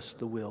to us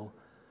the will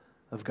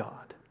of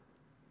God.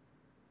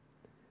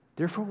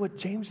 Therefore, what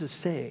James is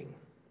saying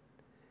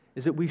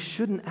is that we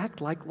shouldn't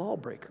act like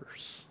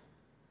lawbreakers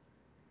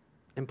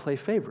and play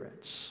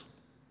favorites.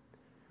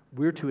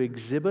 We're to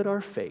exhibit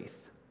our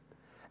faith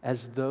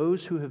as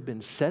those who have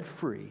been set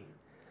free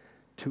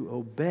to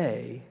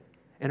obey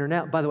and are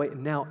now, by the way,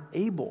 now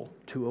able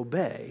to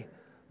obey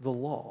the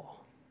law.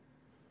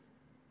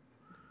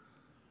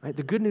 Right?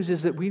 The good news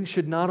is that we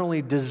should not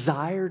only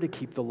desire to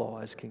keep the law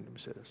as kingdom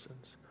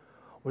citizens,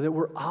 or that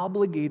we're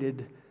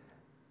obligated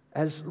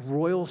as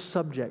royal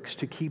subjects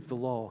to keep the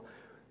law.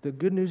 The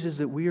good news is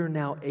that we are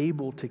now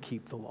able to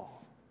keep the law.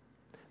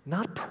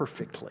 Not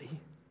perfectly,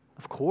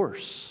 of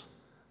course.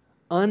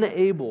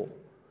 Unable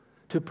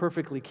to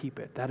perfectly keep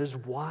it. That is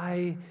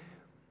why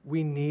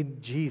we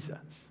need Jesus.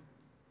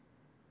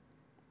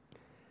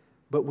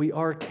 But we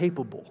are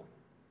capable.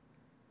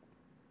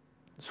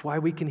 That's why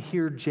we can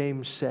hear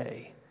James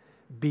say,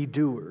 be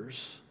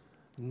doers,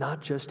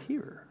 not just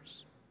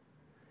hearers.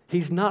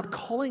 He's not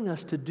calling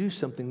us to do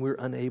something we're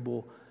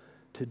unable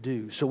to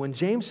do. So when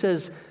James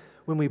says,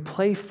 when we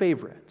play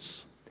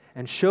favorites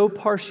and show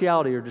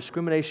partiality or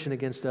discrimination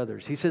against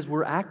others, he says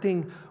we're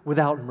acting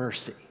without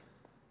mercy.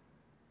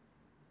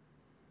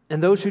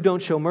 And those who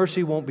don't show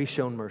mercy won't be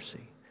shown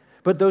mercy.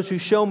 But those who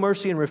show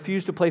mercy and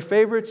refuse to play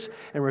favorites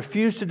and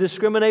refuse to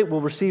discriminate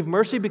will receive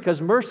mercy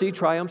because mercy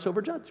triumphs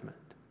over judgment.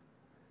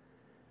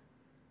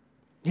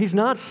 He's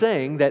not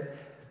saying that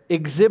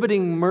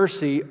exhibiting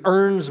mercy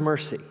earns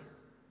mercy.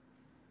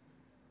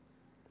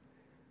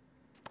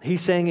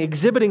 He's saying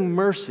exhibiting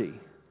mercy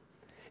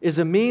is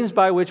a means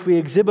by which we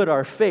exhibit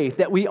our faith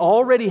that we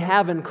already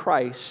have in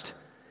Christ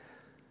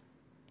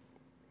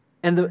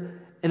and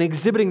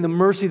exhibiting the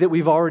mercy that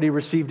we've already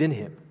received in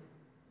him.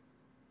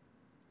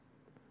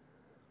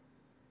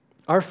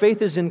 Our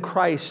faith is in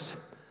Christ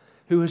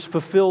who has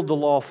fulfilled the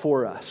law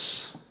for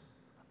us,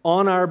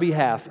 on our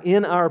behalf,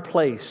 in our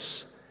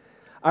place.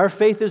 Our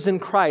faith is in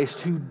Christ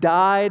who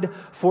died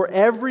for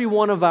every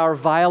one of our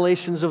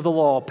violations of the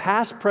law,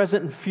 past,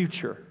 present, and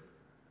future.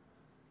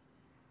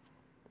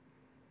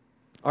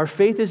 Our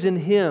faith is in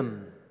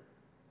him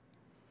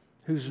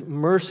whose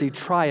mercy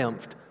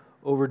triumphed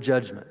over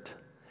judgment.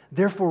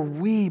 Therefore,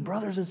 we,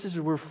 brothers and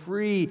sisters, we're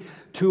free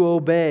to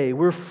obey.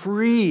 We're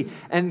free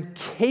and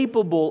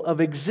capable of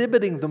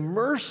exhibiting the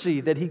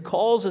mercy that he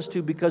calls us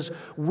to because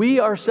we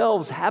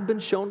ourselves have been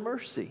shown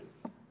mercy.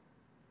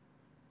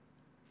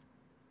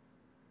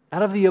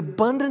 Out of the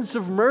abundance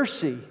of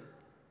mercy,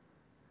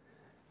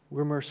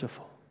 we're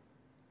merciful.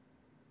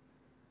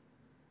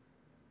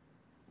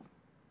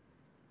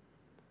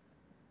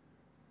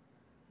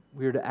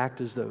 We are to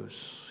act as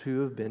those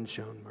who have been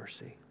shown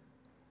mercy.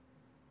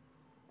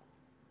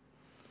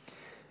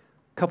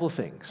 A couple of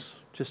things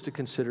just to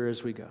consider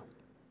as we go.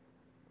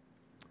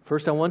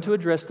 First, I want to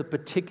address the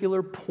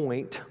particular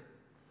point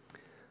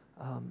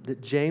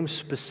that James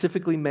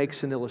specifically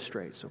makes and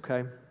illustrates,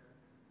 okay?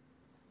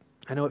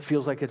 I know it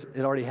feels like it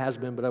already has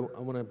been, but I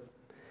want to,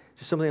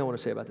 just something I want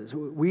to say about this.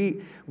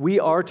 We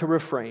are to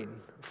refrain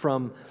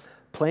from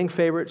playing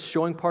favorites,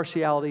 showing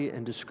partiality,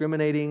 and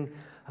discriminating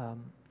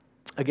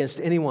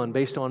against anyone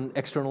based on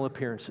external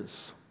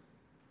appearances,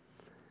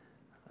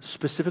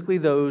 specifically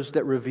those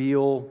that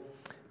reveal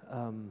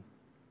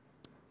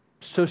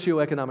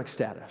socioeconomic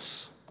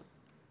status.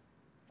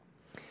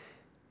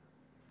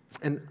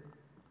 And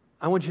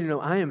I want you to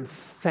know I am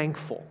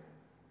thankful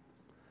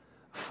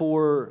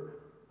for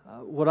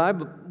what I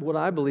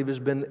believe has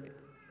been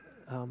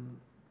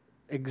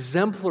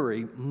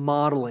exemplary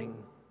modeling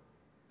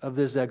of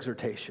this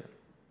exhortation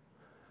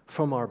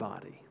from our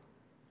body.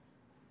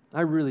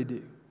 I really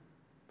do.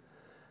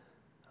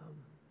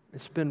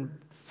 It's been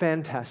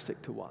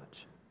fantastic to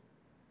watch.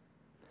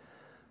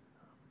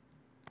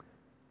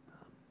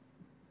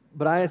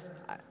 But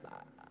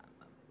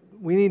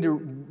we need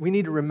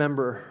to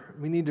remember,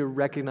 we need to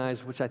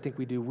recognize, which I think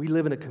we do, we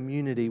live in a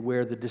community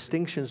where the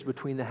distinctions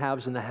between the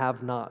haves and the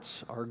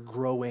have-nots are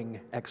growing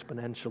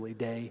exponentially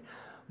day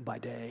by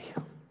day.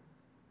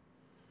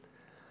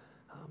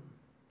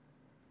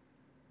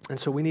 And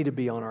so we need to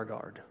be on our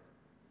guard.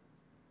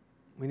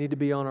 We need to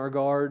be on our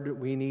guard.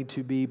 We need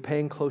to be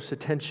paying close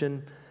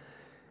attention.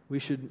 We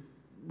should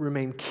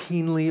remain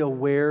keenly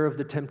aware of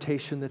the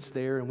temptation that's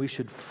there, and we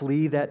should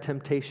flee that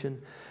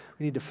temptation.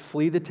 We need to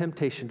flee the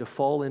temptation to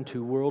fall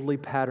into worldly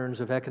patterns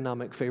of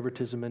economic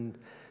favoritism and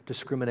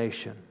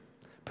discrimination,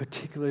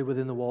 particularly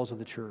within the walls of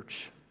the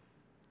church.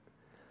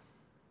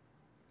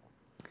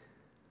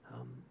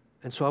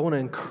 And so I want to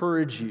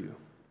encourage you,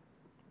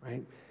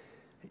 right?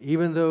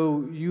 Even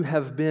though you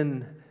have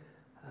been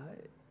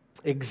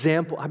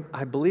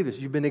I believe this,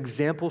 you've been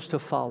examples to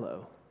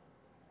follow.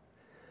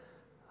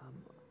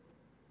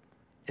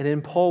 And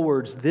in Paul's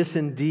words, this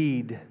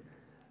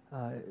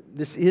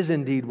is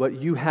indeed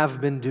what you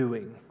have been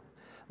doing.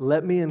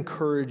 Let me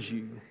encourage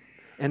you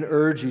and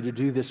urge you to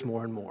do this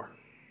more and more.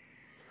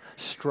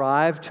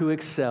 Strive to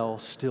excel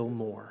still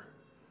more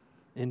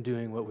in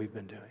doing what we've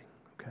been doing,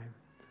 okay?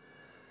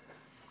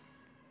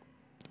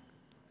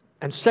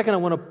 And second, I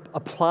want to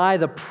apply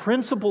the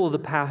principle of the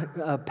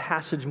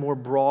passage more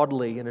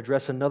broadly and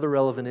address another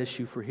relevant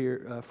issue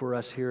for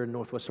us here in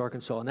Northwest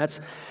Arkansas. And that's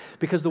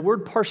because the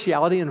word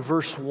partiality in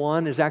verse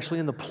 1 is actually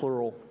in the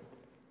plural.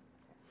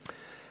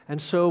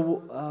 And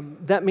so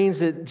that means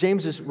that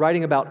James is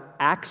writing about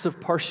acts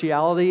of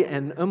partiality,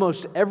 and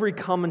almost every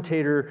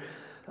commentator,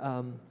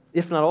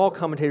 if not all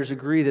commentators,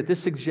 agree that this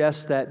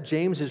suggests that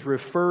James is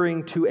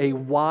referring to a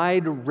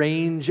wide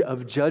range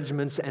of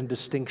judgments and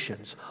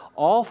distinctions,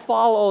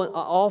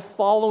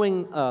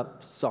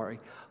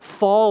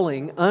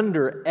 falling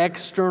under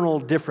external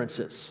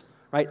differences,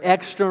 right?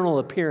 External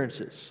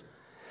appearances.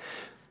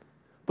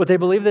 But they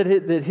believe that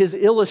his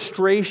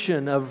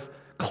illustration of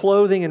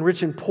clothing and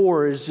rich and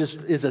poor is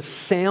a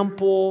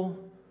sample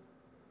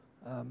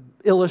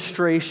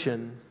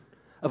illustration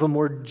of a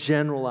more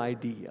general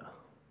idea.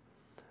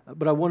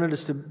 But I wanted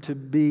us to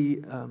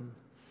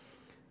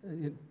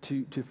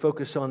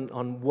focus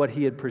on what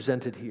he had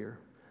presented here.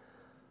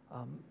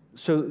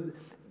 So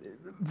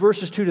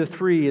verses 2 to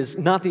 3 is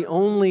not the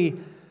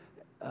only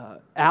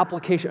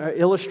application, or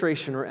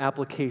illustration or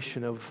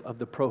application of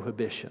the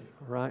prohibition,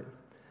 right?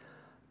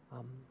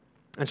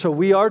 And so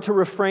we are to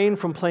refrain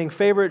from playing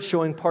favorites,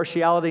 showing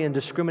partiality, and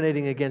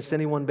discriminating against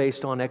anyone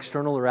based on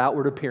external or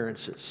outward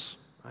appearances,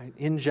 right?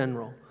 In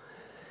general.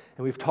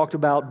 And we've talked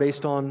about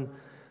based on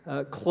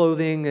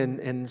clothing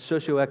and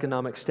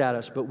socioeconomic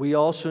status, but we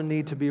also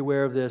need to be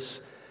aware of this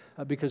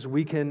because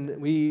we can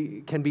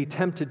be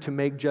tempted to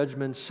make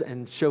judgments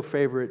and show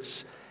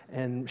favorites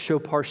and show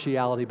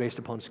partiality based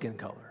upon skin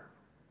color.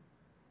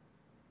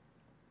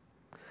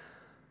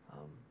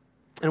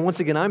 And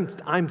once again,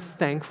 I'm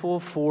thankful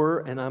for,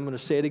 and I'm going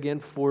to say it again,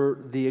 for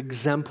the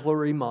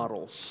exemplary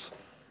models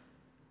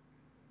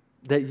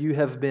that you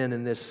have been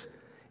in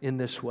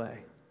this way.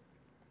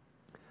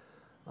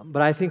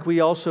 But I think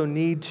we also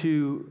need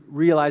to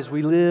realize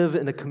we live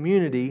in a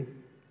community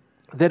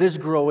that is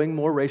growing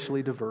more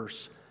racially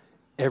diverse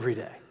every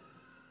day.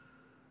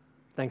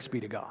 Thanks be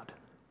to God.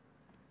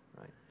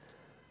 Right?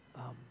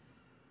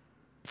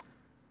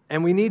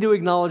 And we need to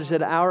acknowledge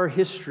that our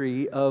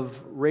history of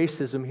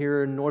racism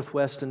here in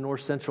Northwest and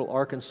North Central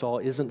Arkansas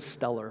isn't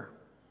stellar.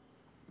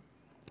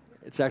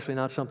 It's actually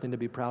not something to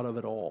be proud of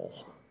at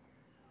all.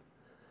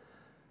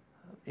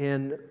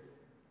 And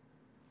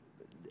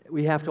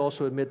we have to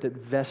also admit that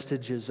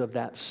vestiges of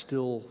that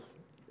still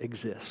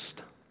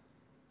exist.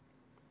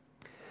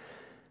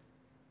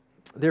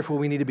 Therefore,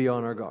 we need to be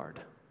on our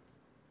guard.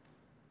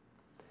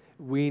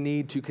 We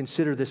need to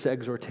consider this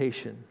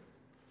exhortation.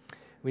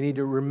 We need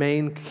to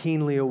remain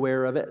keenly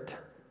aware of it.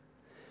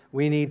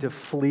 We need to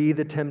flee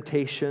the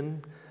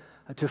temptation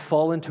to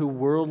fall into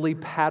worldly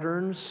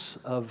patterns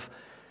of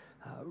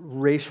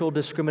racial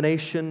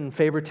discrimination and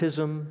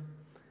favoritism.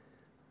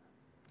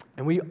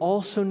 And we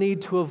also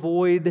need to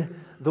avoid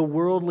the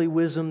worldly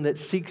wisdom that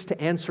seeks to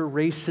answer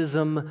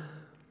racism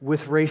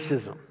with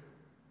racism,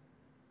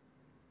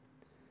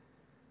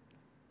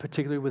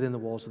 particularly within the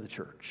walls of the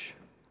church.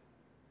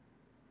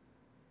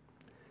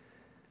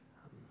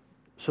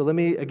 So let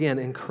me, again,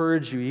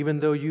 encourage you, even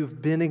though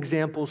you've been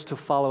examples to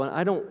follow, and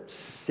I don't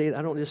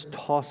just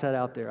toss that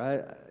out there.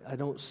 I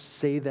don't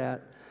say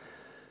that.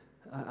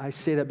 I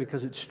say that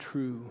because it's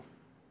true.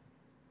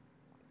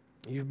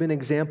 You've been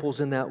examples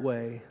in that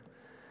way,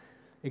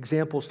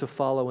 examples to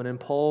follow. And in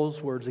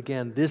Paul's words,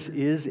 again, this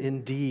is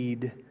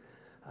indeed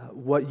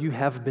what you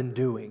have been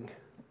doing.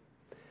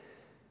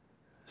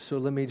 So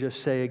let me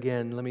just say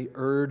again, let me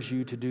urge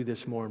you to do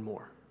this more and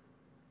more.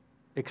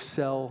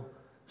 Excel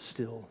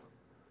still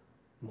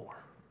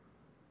more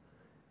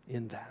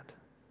in that.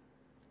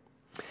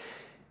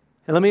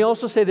 And let me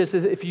also say this,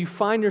 if you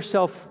find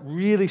yourself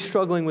really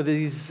struggling with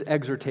these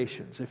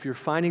exhortations, if you're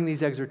finding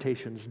these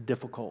exhortations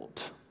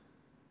difficult,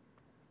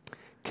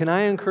 can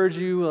I encourage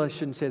you, well, I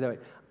shouldn't say that way,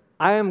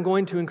 I am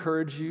going to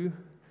encourage you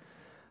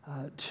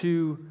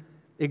to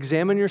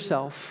examine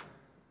yourself,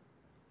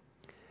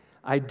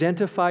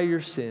 identify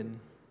your sin,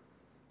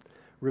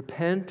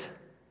 repent,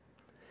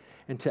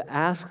 and to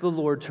ask the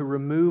Lord to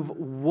remove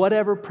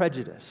whatever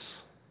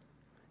prejudice.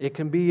 It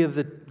can be of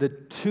the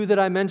two that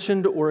I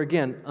mentioned, or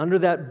again, under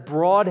that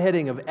broad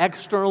heading of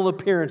external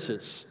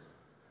appearances.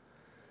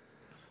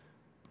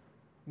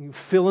 You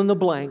fill in the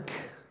blank.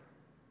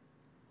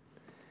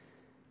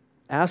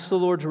 Ask the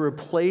Lord to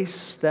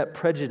replace that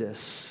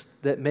prejudice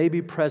that may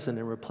be present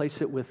and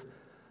replace it with,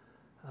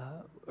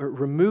 or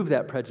remove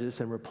that prejudice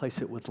and replace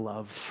it with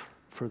love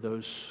for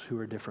those who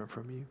are different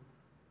from you.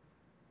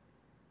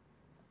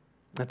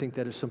 I think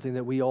that is something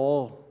that we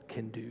all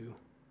can do,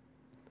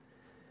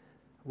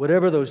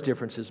 whatever those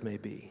differences may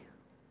be.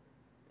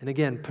 And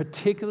again,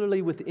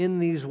 particularly within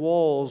these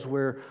walls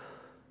where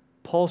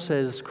Paul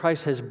says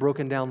Christ has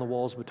broken down the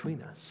walls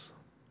between us.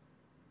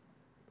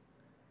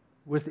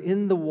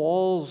 Within the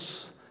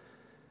walls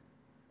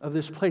of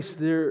this place,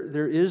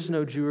 there is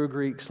no Jew or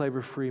Greek, slave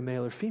or free,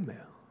 male or female.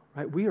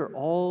 Right? We are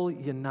all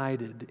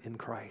united in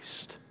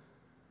Christ,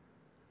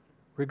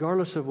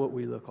 regardless of what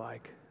we look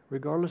like,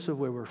 regardless of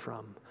where we're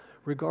from,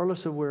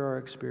 regardless of where our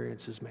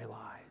experiences may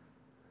lie.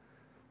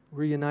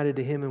 We're united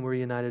to Him and we're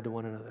united to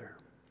one another.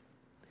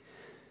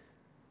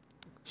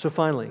 So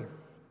finally,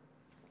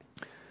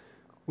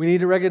 we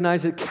need to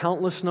recognize that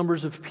countless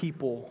numbers of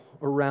people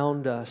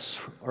around us,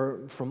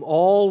 or from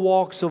all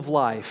walks of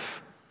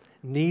life,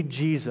 need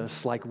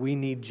Jesus like we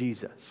need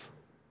Jesus.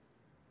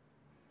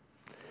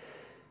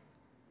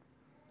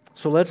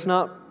 So let's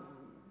not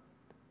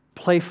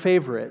play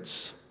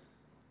favorites.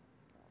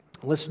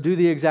 Let's do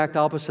the exact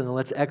opposite and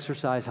let's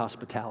exercise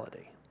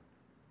hospitality.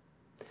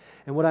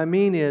 And what I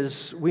mean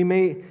is,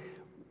 may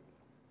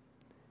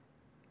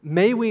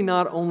we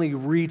not only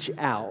reach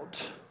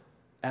out,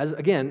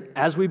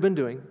 as we've been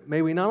doing,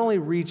 may we not only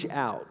reach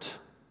out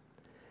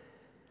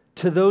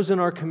to those in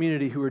our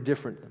community who are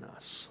different than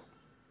us,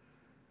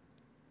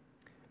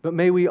 but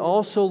may we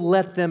also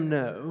let them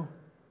know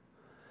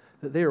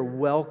that they are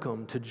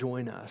welcome to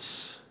join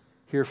us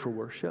here for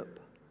worship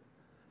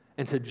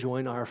and to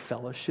join our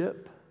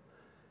fellowship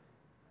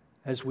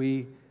as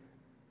we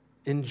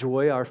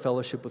enjoy our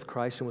fellowship with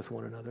Christ and with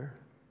one another.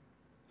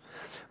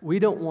 We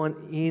don't want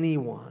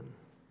anyone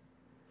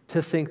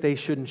to think they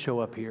shouldn't show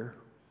up here.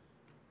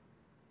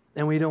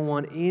 And we don't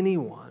want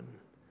anyone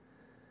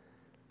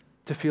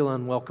to feel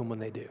unwelcome when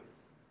they do.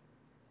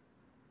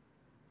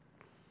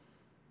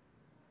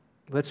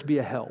 Let's be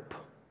a help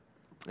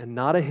and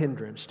not a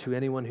hindrance to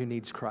anyone who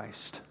needs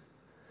Christ.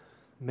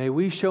 May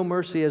we show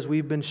mercy as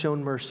we've been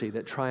shown mercy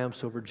that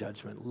triumphs over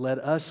judgment. Let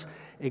us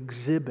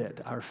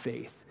exhibit our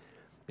faith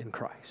in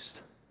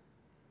Christ.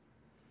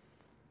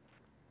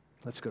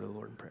 Let's go to the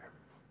Lord in prayer.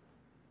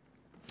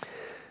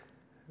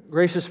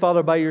 Gracious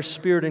Father, by your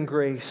Spirit and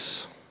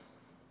grace,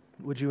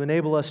 would you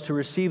enable us to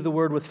receive the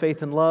word with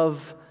faith and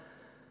love,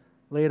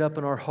 lay it up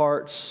in our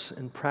hearts,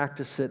 and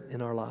practice it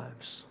in our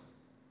lives.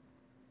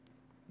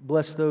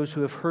 Bless those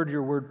who have heard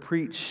your word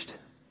preached,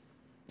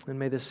 and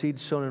may the seed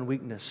sown in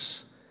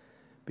weakness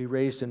be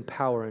raised in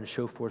power and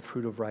show forth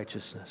fruit of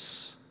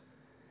righteousness.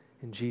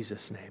 In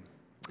Jesus' name,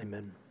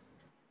 amen.